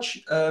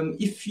CloudWatch.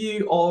 If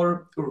you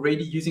are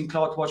already using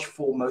CloudWatch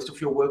for most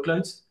of your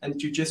workloads and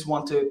you just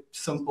want a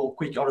simple,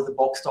 quick,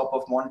 out-of-the-box type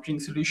of monitoring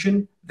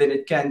solution, then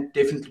it can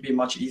definitely be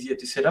much easier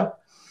to set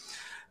up.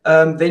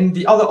 Then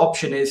the other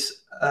option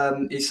is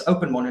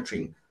open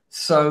monitoring.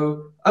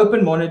 So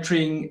open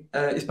monitoring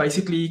is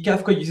basically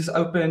Kafka uses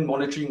open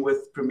monitoring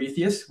with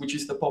Prometheus, which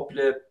is the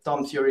popular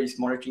time series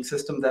monitoring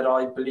system that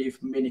I believe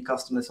many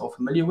customers are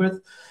familiar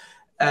with.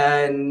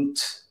 And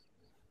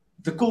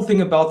the cool thing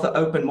about the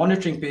open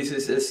monitoring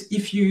pieces is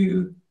if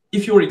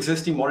your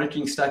existing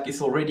monitoring stack is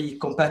already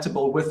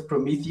compatible with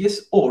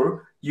Prometheus,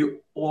 or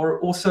you are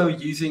also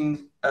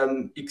using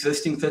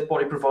existing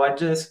third-party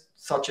providers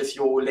such as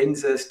your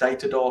Lenses,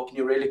 Datadog,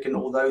 New Relic, and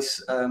all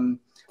those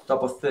type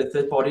of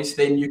third parties,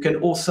 then you can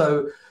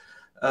also,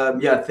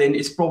 then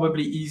it's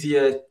probably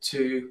easier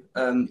to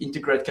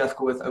integrate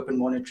Kafka with open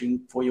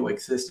monitoring for your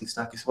existing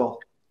stack as well.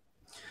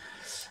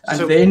 And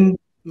so, then,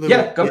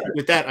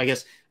 with that, I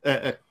guess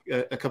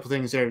a couple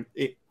things there.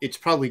 It's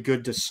probably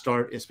good to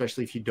start,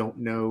 especially if you don't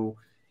know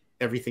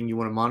everything you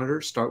want to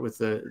monitor. Start with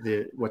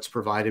the what's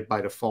provided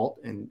by default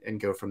and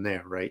go from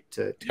there, right?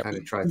 To kind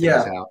of try things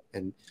out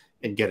and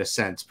get a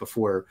sense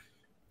before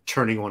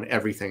turning on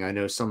everything. I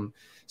know some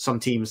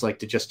teams like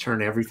to just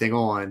turn everything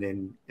on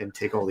and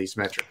take all these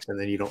metrics, and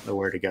then you don't know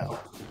where to go.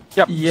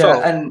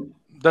 And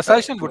the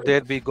suggestion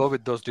would be go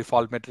with those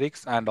default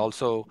metrics, and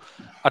also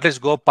at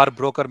least go per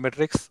broker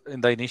metrics in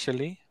the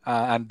initially,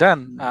 and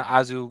then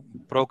as you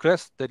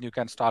progress, then you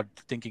can start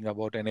thinking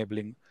about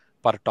enabling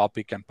per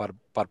topic and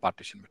per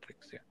partition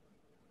metrics. Yeah.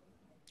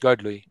 Go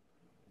ahead, Louis.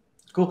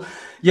 Cool.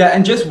 Yeah,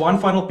 and just one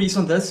final piece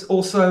on this.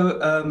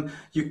 Also,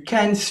 you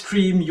can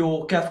stream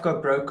your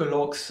Kafka broker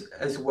logs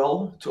as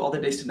well to other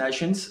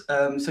destinations.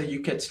 So you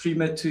can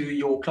stream it to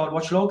your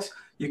CloudWatch logs.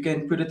 You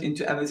can put it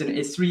into Amazon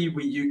S3,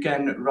 where you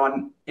can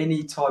run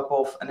any type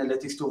of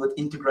analytics tool that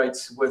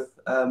integrates with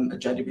a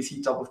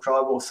JDBC type of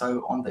drive, or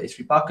so on the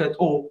S3 bucket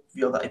or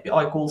via the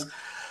API calls.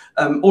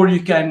 Or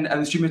you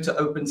can stream it to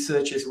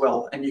OpenSearch as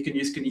well, and you can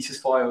use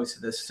Kinesis FiOS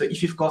for this. So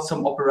if you've got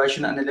some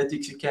operational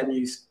analytics, you can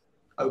use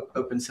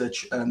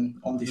OpenSearch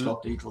on these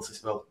log details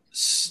as well.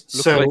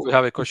 So like we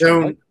have a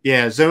question.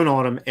 Zone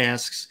Autumn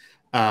asks,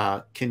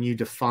 can you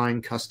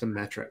define custom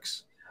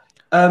metrics?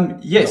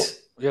 Yes. No.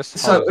 Yes.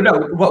 So no,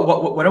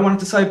 what I wanted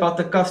to say about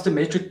the custom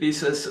metric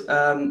piece is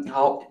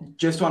how,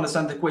 just to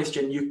understand the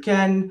question, you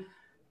can,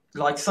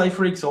 like, say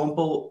for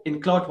example,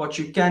 in CloudWatch,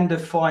 you can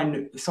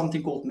define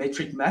something called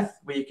metric math,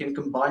 where you can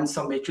combine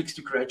some metrics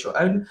to create your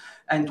own.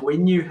 And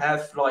when you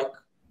have like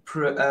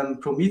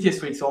Prometheus,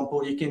 for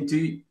example, you can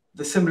do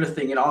the similar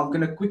thing. And I'm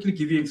going to quickly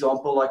give you an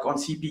example, like on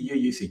CPU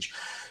usage.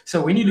 So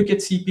when you look at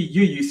CPU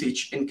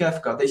usage in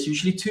Kafka, there's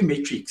usually two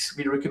metrics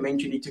we recommend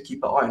you need to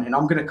keep an eye on. And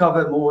I'm going to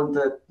cover more on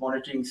the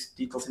monitoring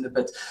details in a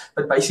bit.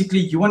 But basically,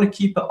 you want to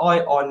keep an eye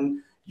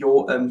on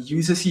your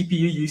user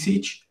CPU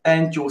usage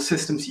and your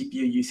system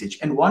CPU usage.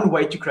 And one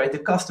way to create a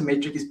custom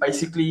metric is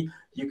basically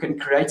you can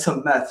create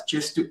some math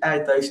just to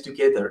add those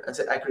together as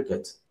an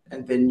aggregate.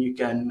 And then you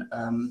can,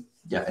 and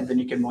then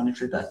you can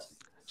monitor that.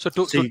 So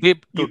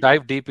to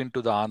dive deep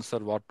into the answer,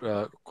 for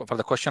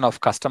the question of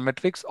custom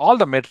metrics, all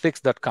the metrics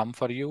that come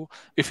for you,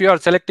 if you are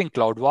selecting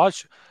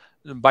CloudWatch,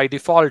 by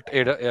default,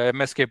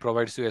 MSK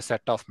provides you a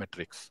set of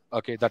metrics.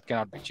 Okay, that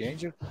cannot be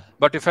changed.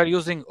 But if you're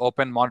using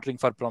Open Monitoring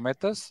for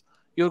Prometheus,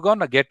 you're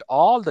gonna get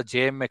all the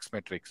JMX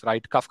metrics,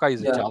 right? Kafka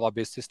is a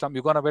Java-based system.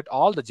 You're gonna get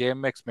all the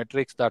JMX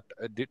metrics that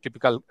the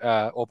typical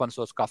open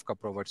source Kafka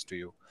provides to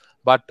you.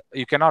 But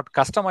you cannot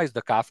customize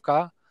the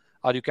Kafka,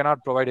 or you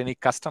cannot provide any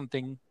custom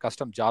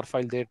jar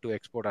file there to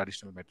export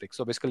additional metrics.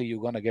 So basically, you're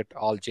going to get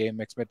all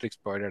JMX metrics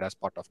provided as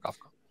part of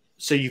Kafka.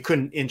 So you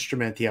couldn't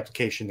instrument the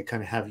application to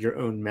kind of have your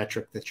own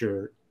metric that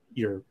you're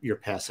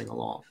passing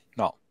along.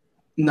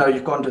 No,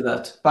 you can't do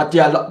that. But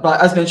yeah,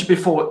 but as mentioned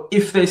before,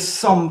 if there's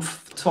some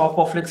type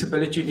of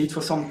flexibility you need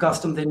for some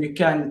custom, then you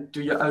can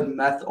do your own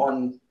math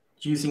on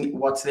using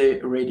what's there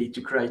already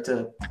to create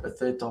a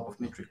third type of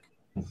metric.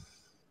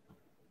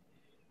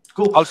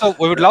 Cool. Also,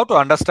 we would love to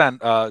understand,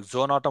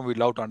 Zone Autumn, we'd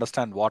love to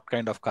understand what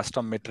kind of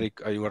custom metric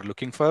you are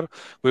looking for.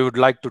 We would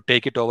like to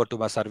take it over to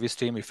my service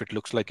team if it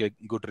looks like a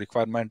good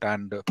requirement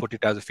and put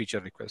it as a feature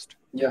request.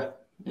 Yeah,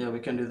 we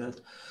can do that.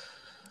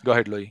 Go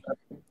ahead, Louis.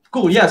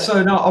 Cool. Yeah,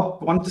 so now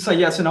I wanted to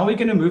say, so now we're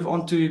going to move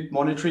on to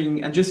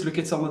monitoring and just look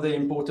at some of the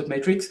important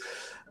metrics.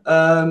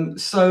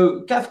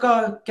 So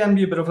Kafka can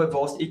be a bit of a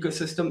vast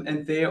ecosystem,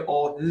 and there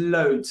are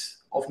loads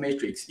of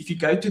metrics. If you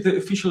go to the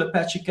official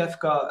Apache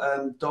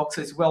Kafka docs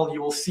as well,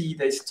 you will see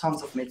there's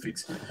tons of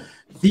metrics.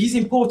 These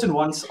important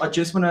ones I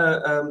just want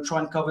to try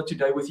and cover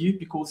today with you,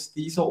 because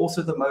these are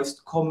also the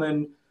most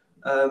common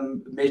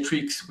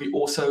metrics we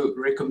also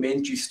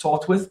recommend you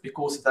start with,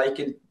 because they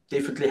can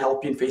definitely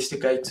help you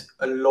investigate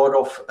a lot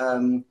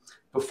of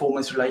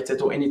performance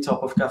related or any type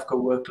of Kafka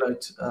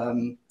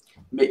workload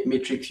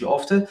metrics you're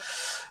after.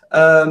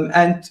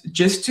 And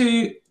just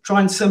to try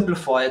and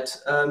simplify it,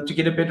 to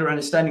get a better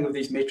understanding of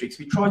these metrics,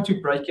 we try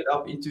to break it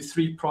up into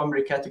three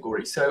primary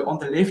categories. So on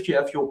the left, you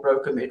have your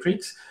broker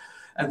metrics.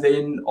 And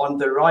then on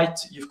the right,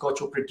 you've got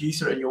your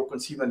producer and your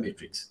consumer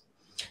metrics.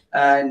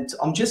 And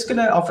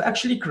I've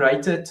actually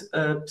created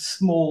a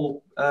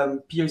small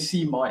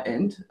POC my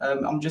end.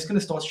 I'm just going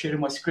to start sharing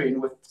my screen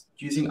with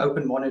using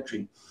Open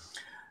Monitoring.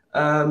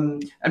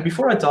 And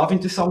before I dive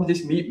into some of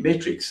these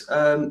metrics,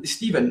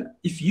 Stephen,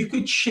 if you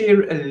could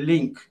share a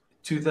link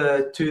to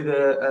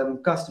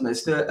the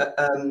customers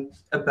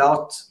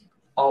about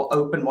our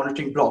Open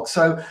Monitoring blog.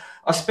 So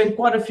I spent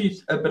quite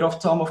a bit of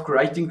time of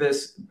creating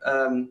this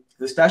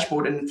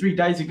dashboard, and 3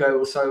 days ago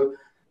or so,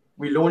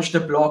 we launched a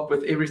blog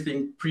with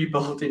everything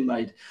pre-built and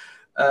made.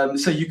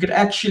 So you could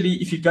actually,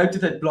 if you go to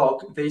that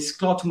blog, there's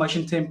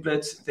CloudFormation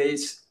templates,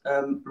 there's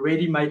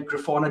ready-made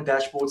Grafana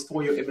dashboards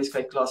for your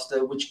MSK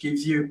cluster, which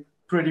gives you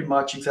pretty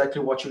much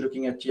exactly what you're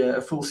looking at here,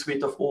 a full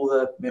suite of all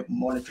the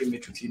monitoring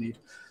metrics you need.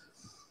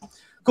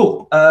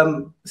 Cool.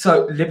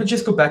 So let me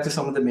just go back to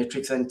some of the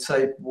metrics and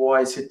say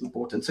why is it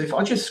important. So if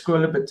I just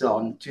scroll a bit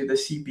down to the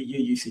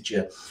CPU usage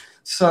here.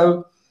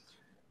 So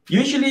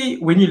usually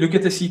when you look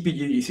at the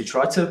CPU usage,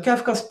 right? So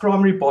Kafka's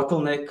primary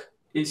bottleneck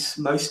is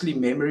mostly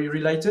memory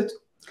related.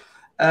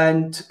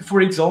 And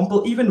for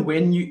example, even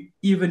when you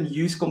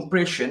use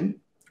compression,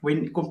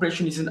 when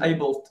compression is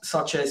enabled,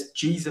 such as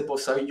gzip or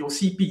so, your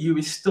CPU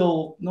is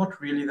still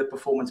not really the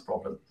performance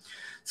problem.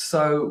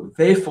 So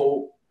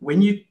therefore, when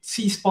you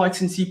see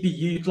spikes in CPU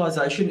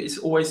utilization, it's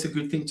always a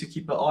good thing to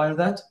keep an eye on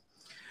that.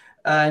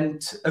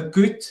 And a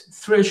good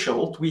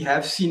threshold we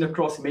have seen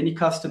across many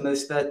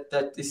customers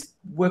that is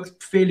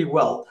worked fairly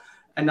well,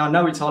 and I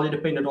know it's highly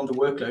dependent on the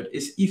workload,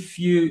 is if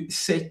you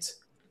set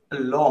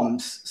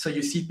alarms so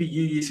your CPU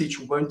usage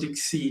won't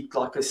exceed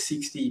like a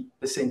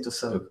 60% or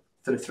so.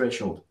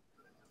 threshold.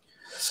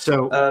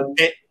 So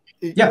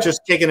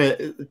just taking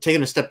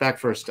a step back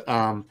first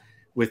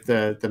with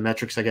the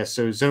metrics, I guess.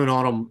 So Zone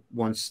Autumn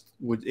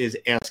is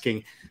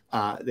asking,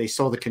 they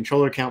saw the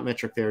controller count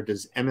metric there.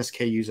 Does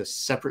MSK use a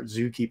separate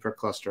Zookeeper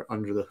cluster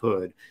under the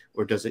hood,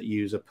 or does it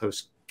use a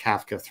post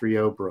Kafka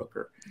 3.0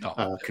 broker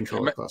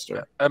controller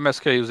cluster?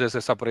 MSK uses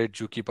a separate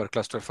Zookeeper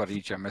cluster for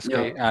each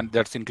MSK, and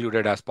that's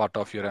included as part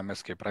of your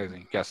MSK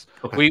pricing. Yes,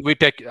 we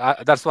take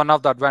that's one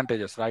of the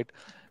advantages, right?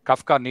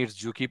 Kafka needs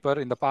Zookeeper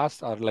in the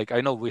past, or like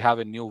I know we have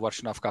a new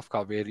version of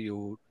Kafka where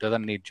you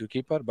doesn't need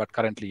Zookeeper, but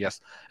currently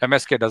yes,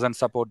 MSK doesn't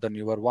support the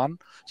newer one.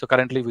 So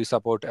currently we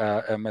support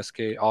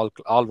MSK.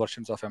 All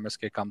versions of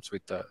MSK comes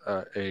with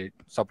a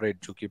separate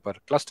Zookeeper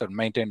cluster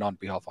maintained on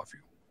behalf of you.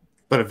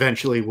 But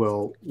eventually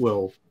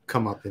we'll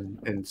come up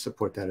and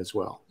support that as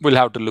well. We'll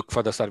have to look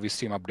for the service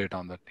team update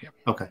on that. Yeah.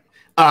 Okay.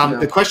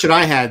 The question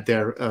I had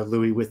there,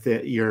 Louis, with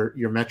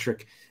your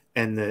metric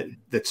and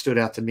that stood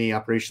out to me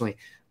operationally.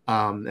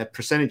 That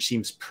percentage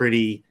seems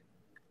pretty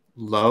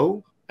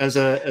low as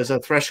a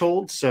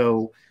threshold.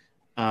 So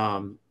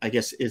I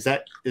guess is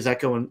that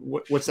going?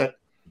 What's that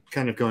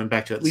kind of going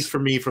back to? At least for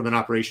me, from an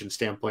operations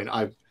standpoint,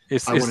 I want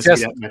to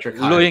see that metric.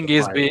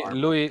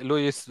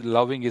 Louis is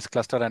loving his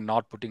cluster and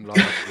not putting a lot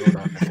of load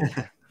on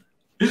it.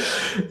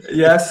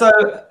 Yeah. So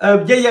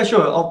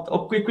sure.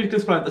 I'll quickly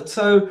explain that.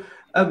 So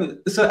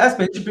as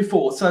mentioned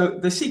before, so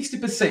the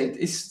 60%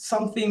 is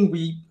something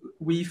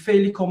we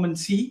fairly common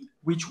see,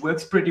 which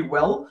works pretty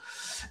well.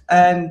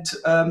 And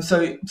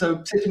so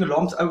setting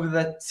alarms over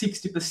that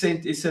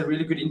 60% is a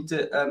really good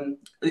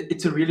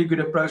it's a really good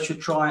approach to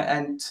try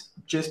and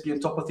just be on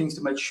top of things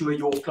to make sure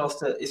your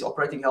cluster is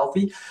operating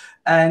healthy.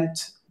 And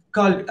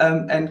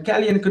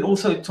Callian can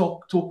also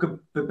talk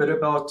a bit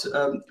about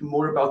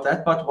more about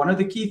that. But one of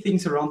the key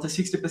things around the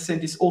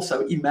 60% is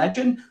also,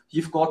 imagine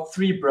you've got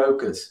 3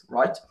 brokers,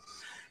 right?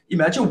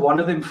 Imagine one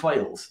of them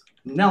fails.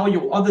 Now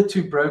your other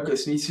 2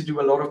 brokers needs to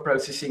do a lot of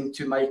processing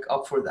to make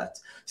up for that.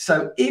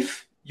 So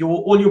if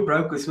all your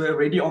brokers were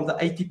already on the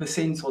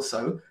 80% or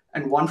so,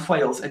 and one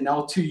fails, and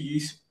now 2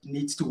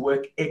 needs to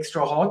work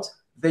extra hard,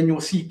 then your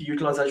CPU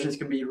utilization is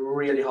going to be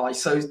really high.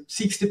 So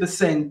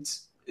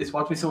 60% is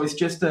what we saw is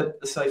just a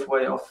safe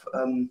way of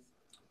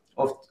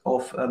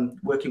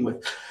working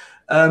with.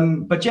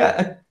 But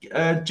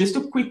just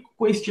a quick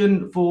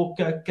question for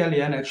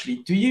Callian.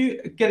 Actually,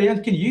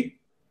 Callian, can you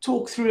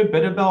talk through a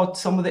bit about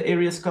some of the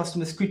areas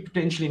customers could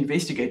potentially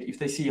investigate if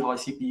they see high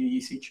CPU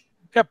usage?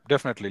 Yep,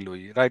 definitely,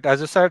 Louis. Right,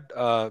 as you said,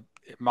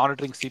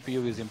 monitoring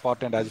CPU is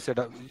important. As you said,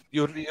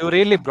 you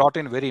really brought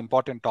in a very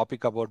important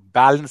topic about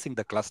balancing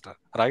the cluster,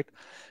 right?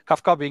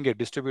 Kafka being a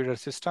distributed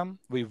system,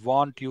 we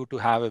want you to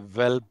have a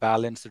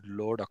well-balanced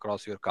load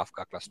across your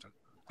Kafka cluster,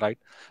 right?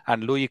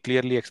 And Louis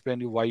clearly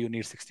explained you why you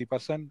need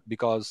 60%,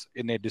 because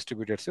in a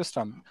distributed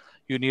system,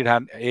 you need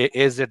an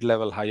AZ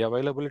level high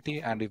availability.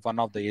 And if one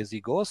of the AZ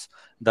goes,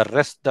 the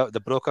rest,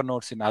 the broker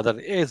nodes in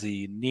other AZ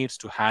needs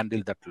to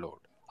handle that load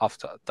of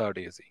the third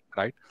AZ,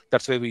 right?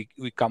 That's why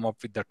we come up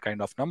with that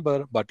kind of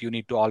number, but you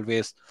need to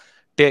always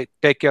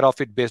take care of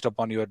it based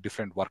upon your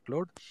different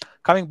workload.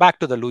 Coming back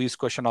to the Louis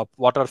question of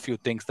what are a few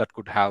things that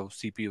could have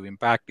CPU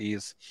impact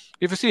is,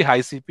 if you see high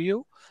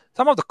CPU,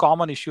 some of the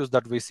common issues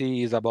that we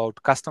see is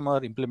about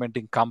customer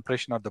implementing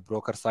compression at the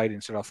broker side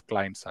instead of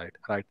client side,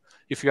 right?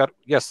 If you are,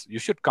 yes, you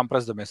should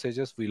compress the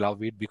messages. We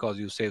love it because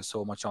you save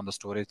so much on the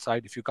storage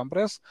side if you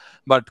compress,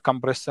 but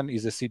compression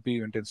is a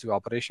CPU intensive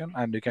operation,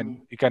 and you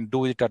can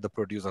do it at the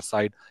producer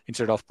side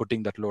instead of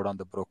putting that load on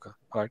the broker,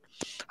 right?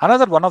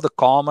 Another one of the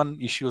common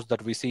issues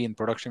that we see in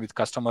production with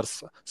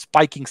customers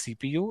spiking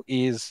CPU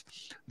is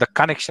the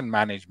connection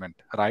management,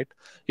 right?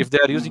 If they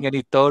are using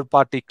any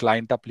third-party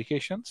client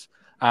applications,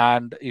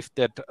 and if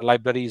that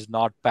library is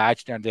not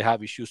patched and they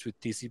have issues with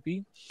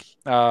TCP.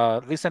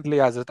 Recently,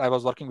 I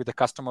was working with a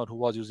customer who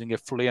was using a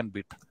Fluent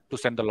bit to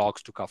send the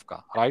logs to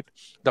Kafka, right?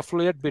 The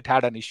Fluent bit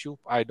had an issue.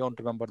 I don't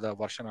remember the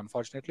version,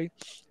 unfortunately,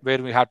 where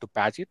we had to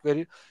patch it,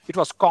 where it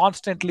was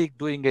constantly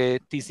doing a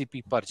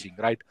TCP purging,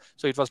 right?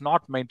 So it was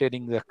not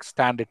maintaining the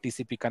standard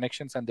TCP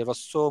connections, and there was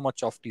so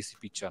much of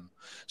TCP churn.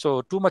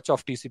 So too much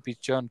of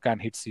TCP churn can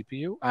hit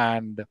CPU,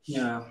 and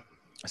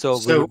so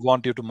we would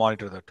want you to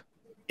monitor that.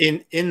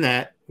 In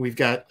that, we've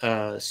got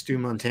Stu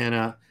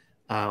Montana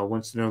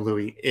wants to know,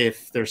 Louis,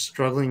 if they're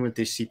struggling with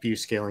these CPU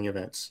scaling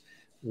events,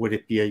 would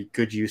it be a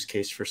good use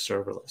case for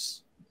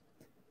serverless?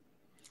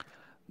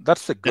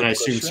 That's a good question. And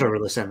I assume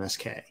serverless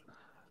MSK.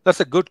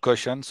 That's a good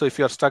question. So if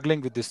you're struggling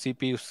with the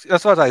CPU,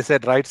 that's what I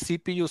said, right?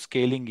 CPU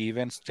scaling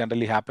events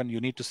generally happen. You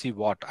need to see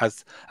what,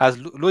 as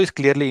Louis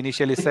clearly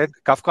initially said,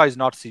 Kafka is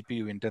not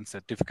CPU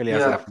intensive typically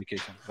as an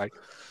application, right?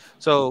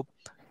 So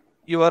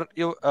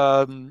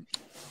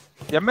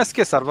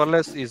MSK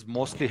serverless is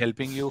mostly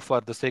helping you for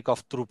the sake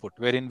of throughput,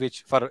 wherein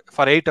which for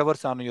 8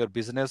 hours on your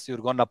business, you're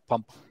going to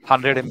pump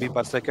 100 MB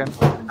per second.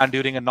 And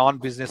during a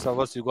non-business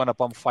hours, you're going to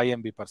pump 5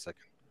 MB per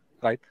second,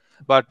 right?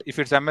 But if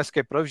it's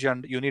MSK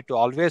provisioned, you need to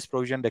always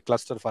provision a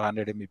cluster for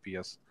 100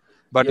 Mbps.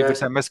 But if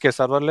it's MSK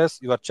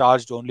serverless, you are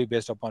charged only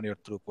based upon your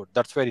throughput.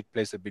 That's where it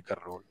plays a bigger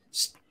role.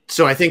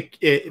 So I think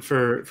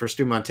for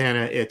Stu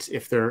Montana, it's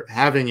if they're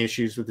having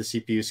issues with the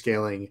CPU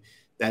scaling,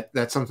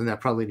 that's something that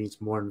probably needs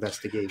more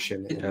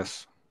investigation.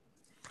 Yes.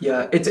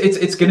 Yeah,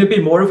 it's going to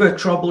be more of a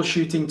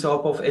troubleshooting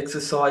type of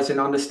exercise and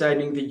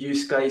understanding the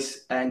use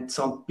case and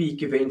some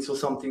peak events or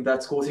something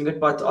that's causing it.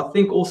 But I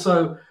think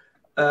also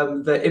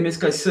the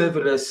MSK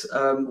serverless,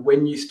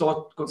 when you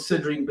start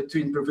considering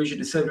between provision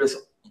and serverless,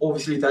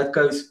 obviously that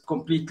goes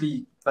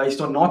completely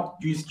based on not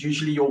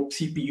usually your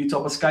CPU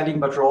type of scaling,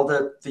 but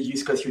rather the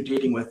use case you're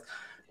dealing with.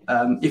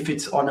 If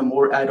it's on a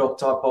more ad hoc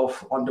type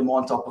of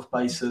on-demand type of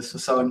basis or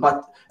so on.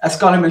 But as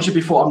Carla mentioned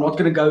before, I'm not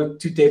going to go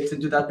to depth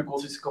into that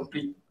because it's a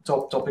complete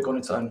topic on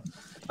its own.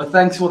 But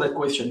thanks for that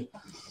question.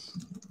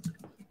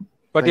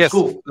 But yes,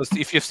 cool.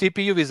 If your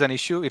CPU is an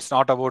issue, it's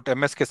not about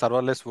MSK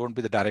serverless won't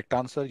be the direct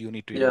answer. You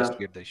need to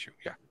investigate the issue.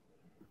 Yeah.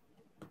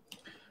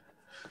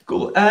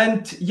 Cool.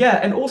 And yeah,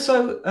 and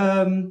also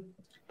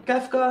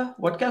Kafka,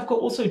 what Kafka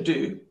also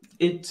do,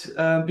 it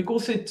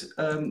because it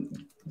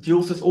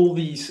deals with all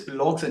these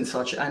logs and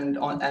such, and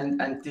the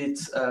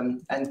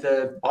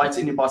bytes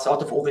in and bytes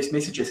out of all these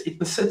messages, it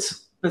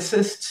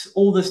persists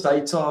all this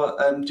data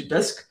to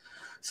disk.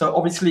 So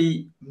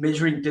obviously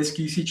measuring disk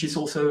usage is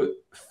also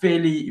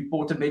fairly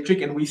important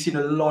metric, and we've seen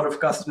a lot of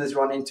customers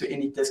run into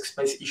any disk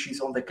space issues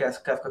on the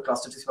Kafka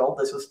clusters as well.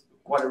 This was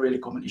quite a really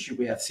common issue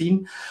we have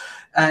seen.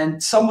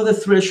 And some of the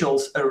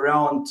thresholds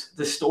around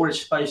the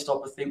storage space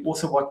type of thing,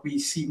 also what we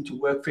seem to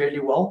work fairly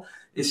well,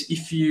 is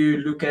if you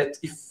look at,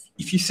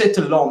 if you set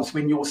alarms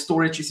when your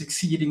storage is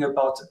exceeding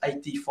about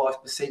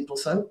 85% or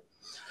so.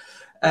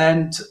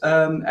 And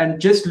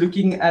just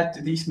looking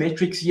at these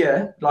metrics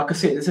here, like I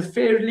said, it's a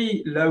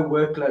fairly low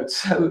workload.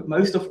 So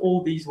most of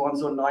all these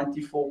ones are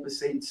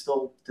 94%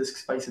 still disk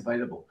space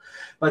available.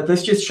 But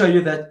this just shows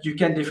you that you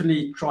can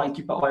definitely try and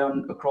keep an eye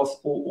on across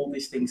all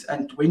these things.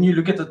 And when you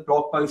look at the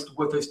blog post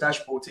with those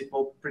dashboards, it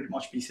will pretty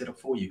much be set up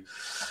for you.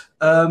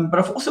 But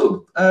I've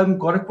also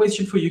got a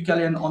question for you,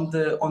 Kellyanne,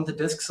 on the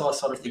disk size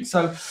side of things.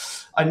 So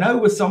I know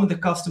with some of the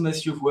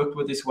customers you've worked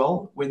with as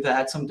well, when they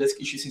had some disk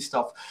issues and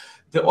stuff,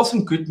 there are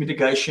some good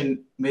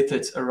mitigation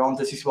methods around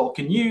this as well.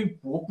 Can you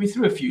walk me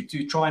through a few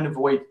to try and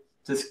avoid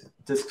disk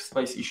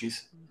space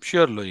issues?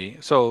 Sure, Louis.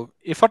 So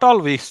if at all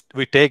we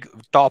take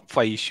top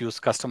 5 issues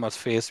customers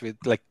face with,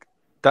 like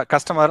the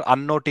customer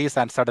unnoticed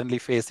and suddenly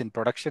face in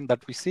production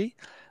that we see,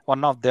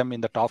 one of them in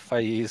the top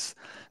 5 is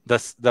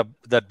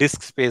the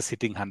disk space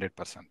hitting 100%,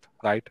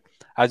 right?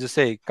 As you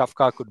say,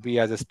 Kafka could be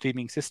as a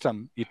streaming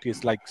system. It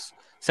is like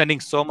sending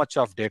so much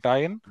of data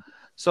in.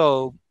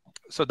 So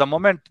the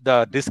moment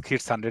the disk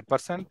hits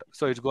 100%,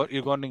 so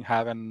you're going to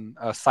have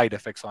side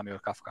effects on your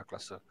Kafka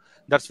cluster.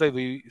 That's why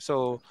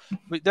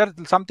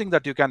there's something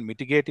that you can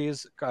mitigate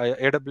is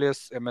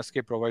AWS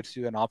MSK provides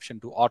you an option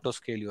to auto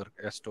scale your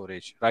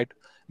storage, right?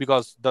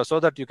 Because so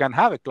that you can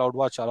have a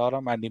CloudWatch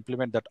alarm and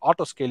implement that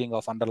auto scaling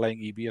of underlying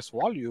EBS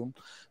volume.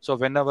 So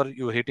whenever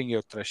you're hitting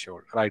your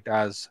threshold, right?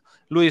 As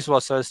Louis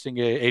was suggesting,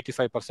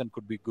 85%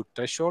 could be good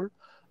threshold,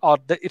 or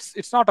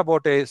it's not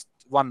about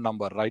one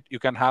number, right? You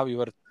can have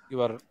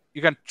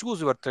you can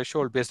choose your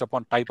threshold based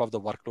upon type of the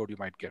workload you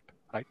might get,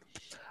 right?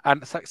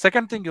 And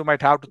second thing you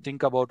might have to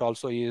think about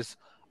also is,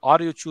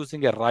 are you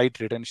choosing a right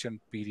retention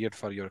period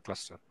for your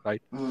cluster,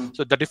 right?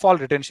 So the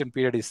default retention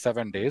period is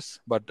 7 days,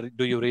 but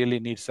do you really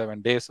need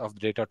 7 days of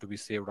data to be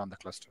saved on the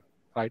cluster,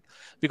 right?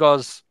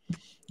 Because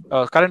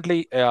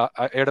currently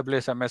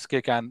AWS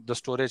MSK the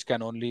storage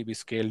can only be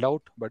scaled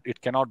out, but it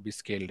cannot be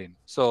scaled in.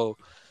 So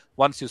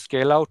once you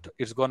scale out,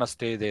 it's going to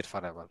stay there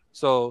forever.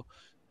 So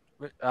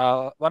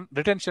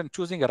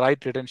choosing a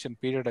right retention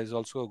period is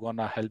also going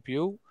to help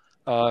you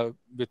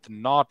with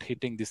not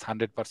hitting this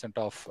 100%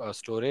 of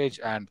storage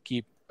and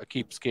keep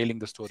scaling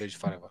the storage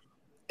forever.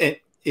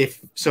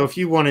 If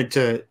you wanted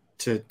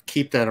to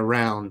keep that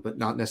around, but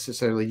not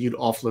necessarily, you'd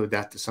offload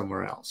that to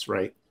somewhere else,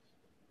 right?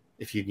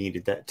 If you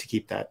needed that to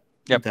keep that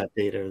that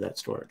data or that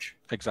storage.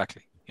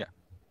 Exactly. Yeah.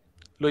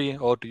 Louis,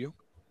 over to you.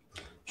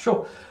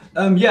 Sure.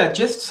 Yeah,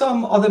 just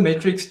some other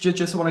metrics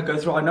just want to go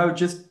through. I know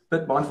just a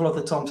bit mindful of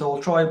the time, so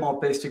I'll try my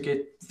best to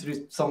get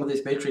through some of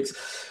these metrics.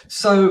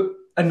 So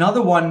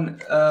another one,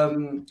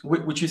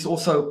 which is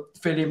also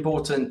fairly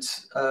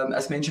important,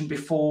 as mentioned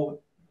before,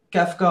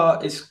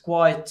 Kafka is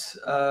quite,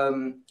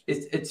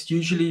 it's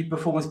usually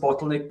performance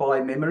bottleneck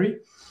by memory.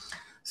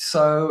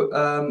 So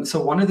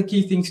one of the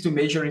key things to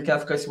measure in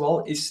Kafka as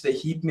well is the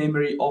heap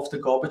memory of the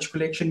garbage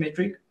collection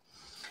metric.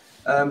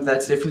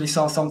 That's definitely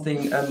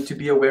something to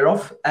be aware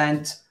of.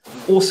 And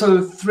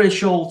also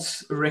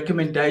thresholds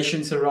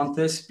recommendations around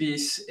this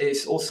piece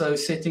is also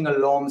setting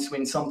alarms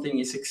when something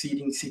is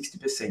exceeding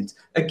 60%.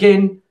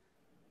 Again,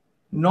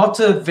 not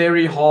a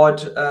very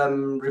hard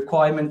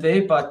requirement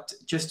there, but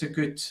just a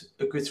good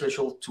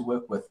threshold to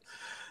work with.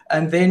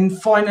 And then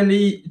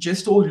finally,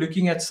 just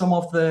looking at some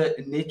of the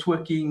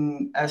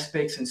networking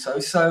aspects and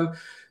so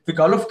the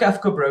goal of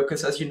Kafka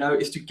brokers, as you know,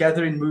 is to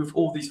gather and move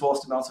all these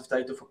vast amounts of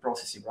data for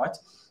processing, right?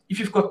 If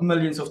you've got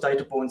millions of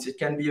data points, it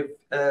can be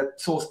a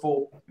source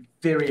for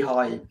very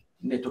high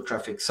network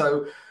traffic.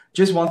 So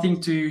Just one thing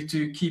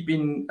to keep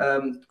in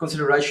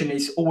consideration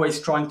is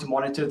always trying to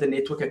monitor the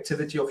network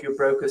activity of your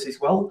brokers as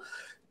well.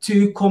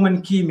 2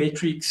 common key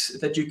metrics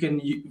that you can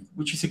use,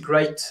 which is a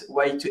great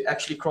way to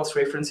actually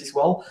cross-reference as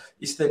well,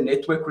 is the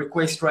network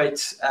request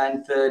rates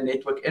and the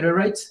network error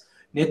rates.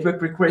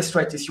 Network request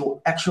rate is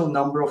your actual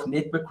number of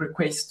network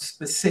requests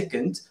per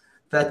second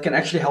that can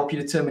actually help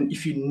you determine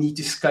if you need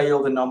to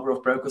scale the number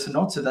of brokers or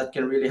not. So that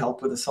can really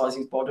help with the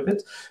sizing part of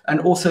it. And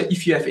also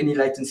if you have any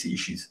latency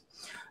issues.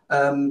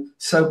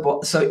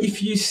 So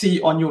if you see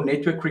on your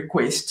network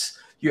requests,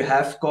 you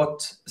have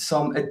got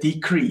a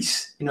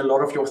decrease in a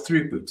lot of your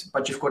throughput,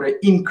 but you've got an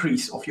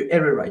increase of your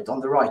error rate on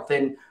the right,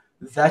 then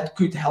that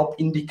could help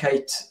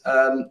indicate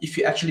if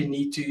you actually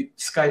need to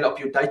scale up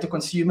your data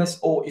consumers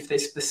or if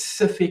there's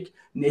specific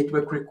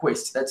network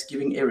requests that's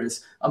giving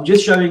errors. I'm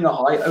just showing a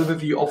high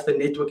overview of the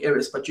network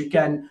errors, but you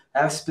can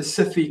have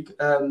specific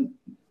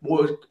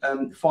more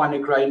finer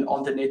grain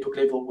on the network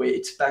level where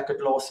it's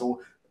packet loss or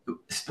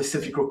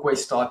specific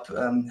request type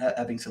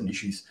having some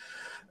issues.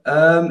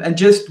 And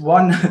just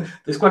one,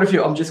 there's quite a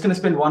few. I'm just going to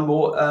spend one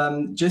more.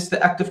 Just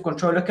the active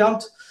controller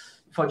count.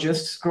 If I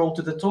just scroll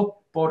to the top,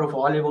 part of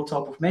high-level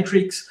type of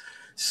metrics.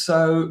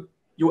 So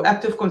your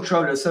active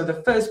controller, so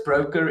the first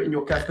broker in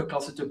your Kafka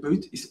cluster to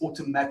boot is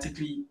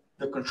automatically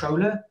the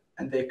controller,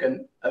 and there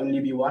can only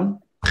be one.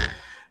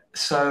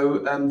 So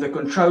the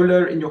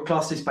controller in your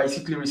cluster is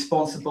basically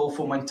responsible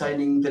for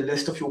maintaining the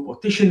list of your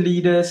partition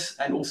leaders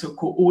and also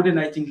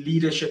coordinating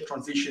leadership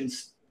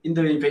transitions in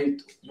the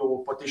event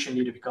your partition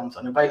leader becomes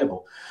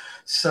unavailable.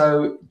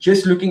 So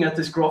just looking at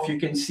this graph, you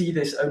can see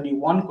there's only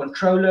one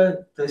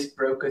controller. This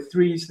broker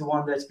 3 is the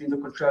one that's been the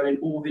controller, and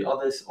all the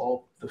others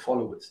are the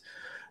followers.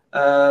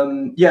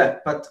 Yeah,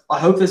 but I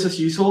hope this is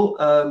useful.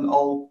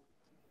 I'll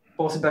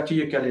pass it back to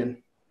you, Kalyan.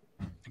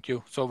 Thank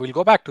you. So we'll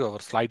go back to our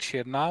slide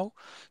share now.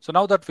 So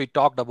now that we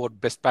talked about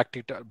best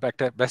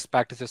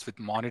practices with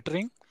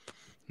monitoring,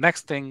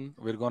 next thing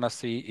we're going to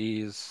see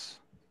is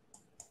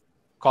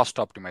cost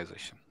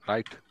optimization,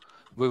 right?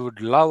 We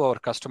would love our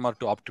customer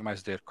to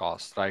optimize their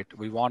costs, right?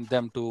 We want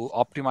them to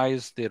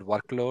optimize their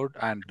workload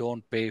and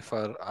don't pay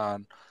for,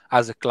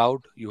 as a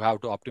cloud, you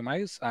have to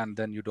optimize, and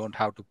then you don't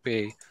have to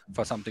pay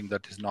for something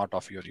that is not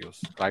of your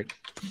use, right?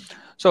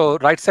 So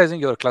right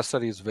sizing your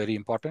cluster is very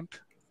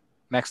important.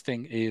 Next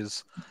thing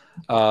is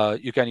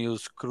you can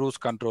use cruise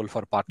control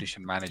for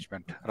partition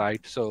management,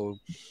 right? So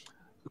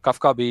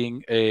Kafka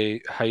being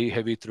a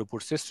heavy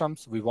throughput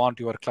systems, we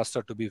want your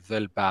cluster to be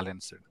well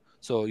balanced.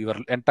 So your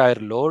entire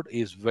load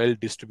is well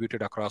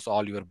distributed across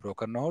all your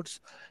broker nodes.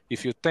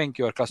 If you think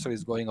your cluster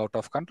is going out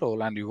of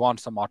control and you want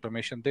some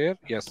automation there,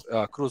 yes,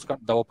 the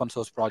open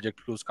source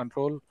project Cruise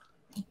Control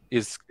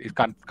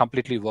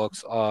completely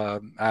works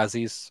as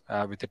is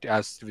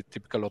with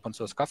typical open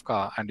source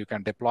Kafka, and you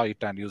can deploy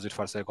it and use it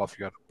for sake of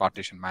your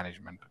partition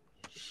management.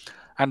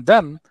 And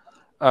then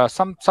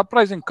some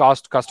surprising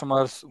cost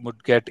customers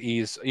would get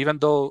is, even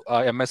though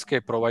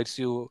MSK provides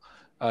you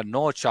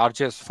no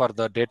charges for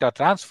the data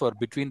transfer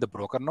between the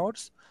broker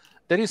nodes,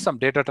 there is some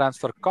data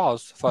transfer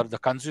costs for the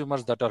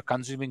consumers that are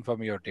consuming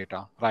from your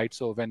data, right?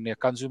 So when your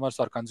consumers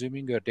are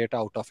consuming your data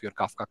out of your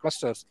Kafka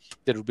clusters,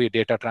 there will be a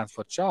data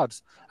transfer charge.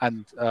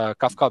 And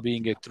Kafka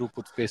being a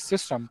throughput-based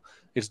system,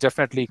 it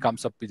definitely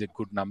comes up with a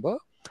good number.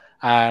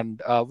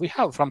 And we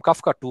have from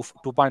Kafka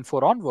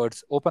 2.4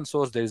 onwards, open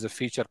source, there is a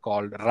feature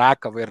called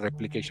rack-aware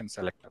replication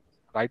selector,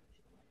 right?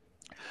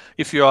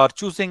 If you are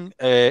choosing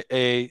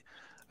a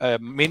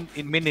min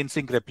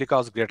in-sync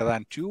replicas greater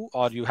than 2,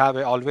 or you have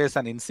always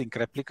an in-sync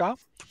replica,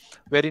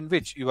 wherein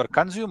which your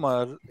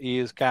consumer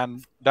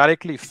can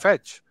directly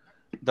fetch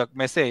the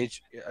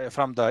message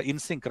from the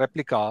in-sync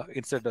replica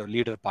instead of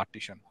leader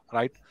partition,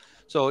 right?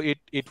 So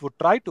it would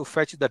try to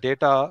fetch the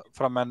data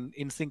from an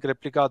in-sync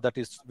replica that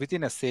is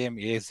within a same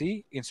AZ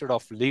instead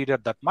of leader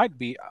that might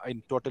be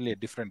in totally a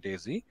different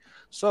AZ.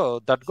 So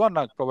that's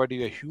gonna provide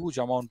you a huge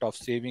amount of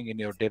saving in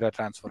your data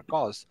transfer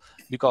costs,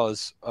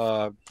 because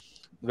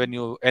when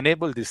you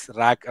enable this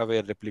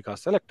rack-aware replica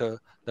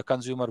selector, the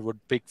consumer would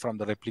pick from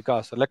the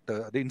replica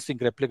selector, the in-sync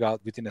replica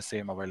within the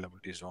same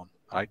availability zone,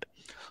 right?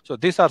 So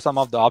these are some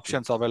of the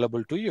options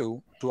available to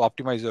you to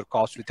optimize your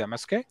cost with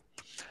MSK.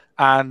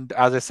 And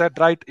as I said,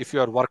 right, if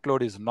your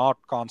workload is not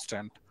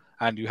constant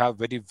and you have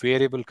very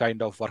variable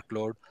kind of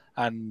workload,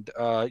 and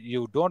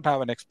you don't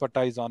have an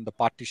expertise on the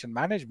partition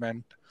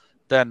management,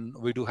 then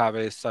we do have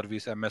a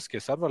service, MSK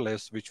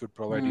serverless, which would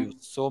provide you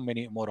so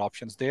many more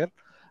options there.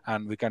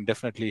 And we can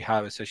definitely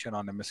have a session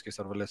on MSK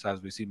serverless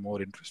as we see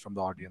more interest from the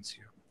audience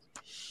here.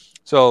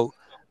 So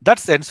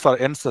that ends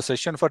the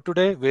session for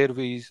today, where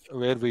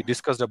we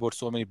discussed about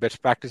so many best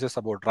practices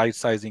about right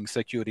sizing,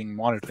 securing,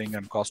 monitoring,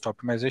 and cost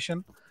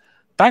optimization.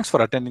 Thanks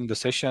for attending the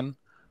session,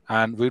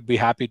 and we'd be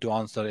happy to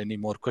answer any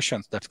more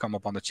questions that come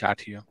up on the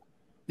chat here.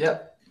 Yeah.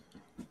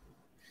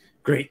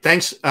 Great,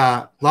 thanks.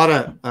 A lot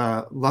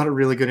of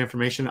really good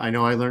information. I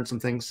know I learned some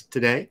things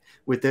today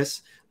with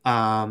this.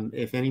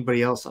 If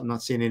anybody else, I'm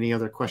not seeing any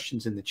other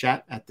questions in the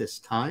chat at this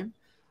time.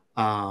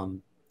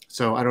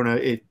 So I don't know,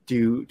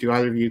 do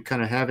either of you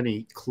kind of have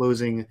any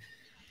closing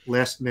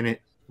last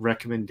minute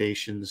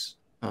recommendations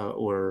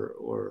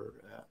or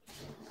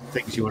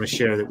things you want to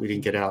share that we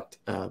didn't get out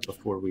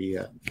before we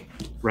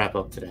wrap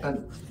up today?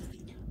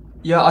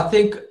 Yeah, I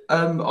think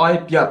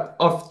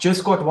I've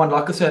just got one.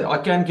 Like I said, I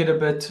can get a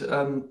bit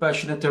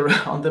passionate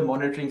around the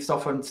monitoring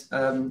stuff on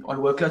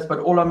workloads,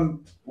 but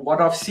what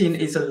I've seen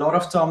is a lot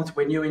of times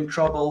when you're in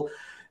trouble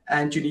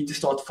and you need to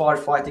start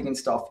firefighting and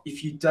stuff,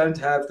 if you don't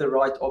have the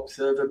right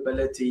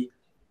observability,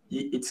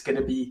 it's going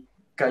to be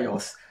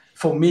chaos.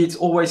 For me, it's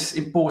always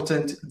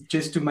important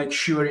just to make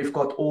sure you've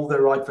got all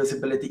the right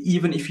visibility,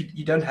 even if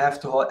you don't have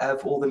to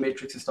have all the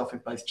metrics and stuff in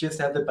place. Just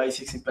have the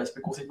basics in place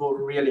because it will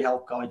really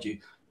help guide you.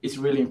 It's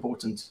really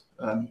important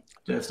to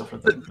have stuff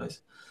like that in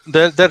place.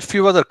 There are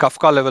few other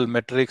Kafka level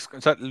metrics,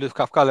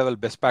 Kafka level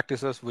best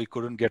practices we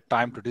couldn't get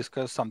time to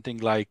discuss. Something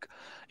like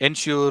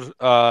ensure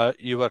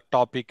your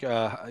topic,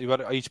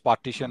 each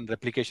partition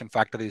replication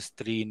factor is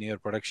 3 in your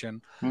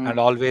production, and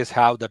always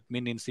have that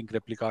min in sync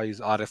replica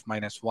is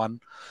RF-1.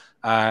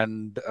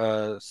 And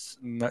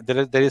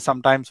there is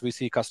sometimes we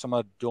see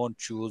customer don't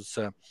choose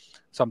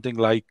something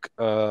like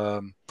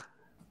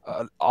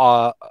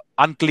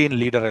unclean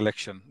leader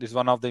election. This is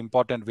one of the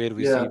important where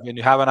we see when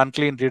you have an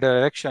unclean leader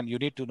election, you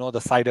need to know the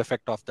side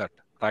effect of that,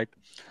 right?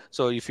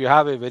 So if you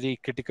have a very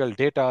critical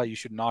data, you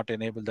should not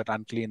enable that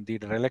unclean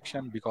leader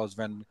election, because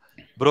when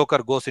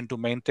broker goes into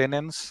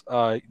maintenance,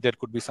 there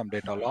could be some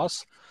data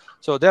loss.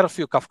 So there are a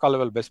few Kafka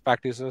level best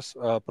practices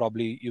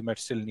probably you might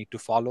still need to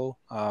follow.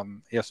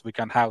 Yes, we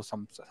can have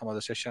some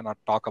other session or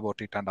talk about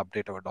it and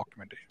update our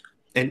documentation.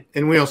 And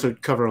we also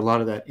cover a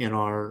lot of that in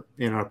our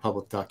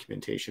public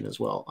documentation as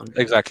well.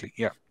 Exactly.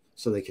 Yeah.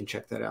 So they can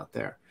check that out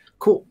there.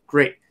 Cool.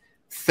 Great.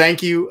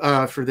 Thank you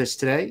for this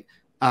today.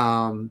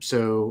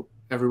 So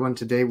everyone,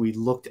 today we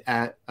looked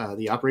at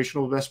the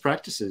operational best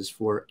practices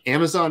for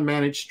Amazon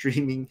managed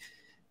streaming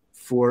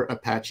for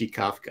Apache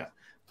Kafka.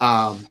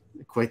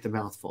 Quite the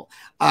mouthful.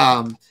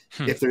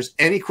 If there's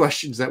any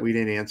questions that we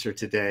didn't answer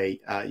today,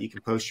 you can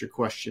post your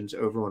questions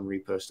over on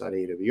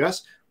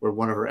repost.aws, where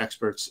one of our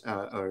experts,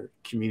 our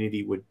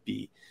community, would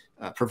be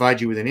provide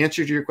you with an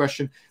answer to your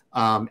question.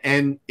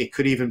 And it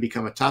could even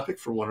become a topic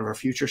for one of our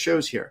future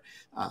shows here.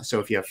 So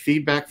if you have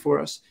feedback for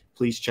us,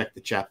 please check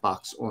the chat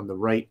box on the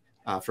right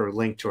for a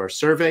link to our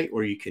survey,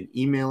 or you can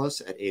email us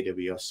at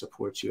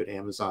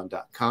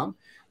awssupportsyou@amazon.com.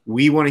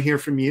 We want to hear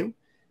from you.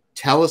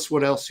 Tell us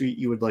what else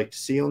you would like to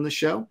see on the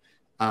show.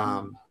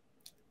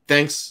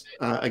 Thanks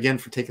again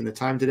for taking the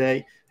time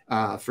today,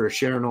 for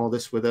sharing all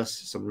this with us,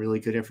 some really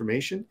good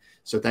information.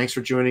 So thanks for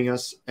joining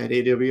us at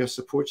AWS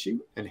Supports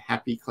You, and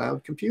happy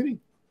cloud computing.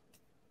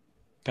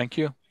 Thank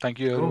you. Thank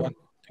you, everyone.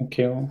 Thank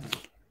you.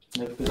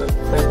 Thank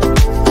you.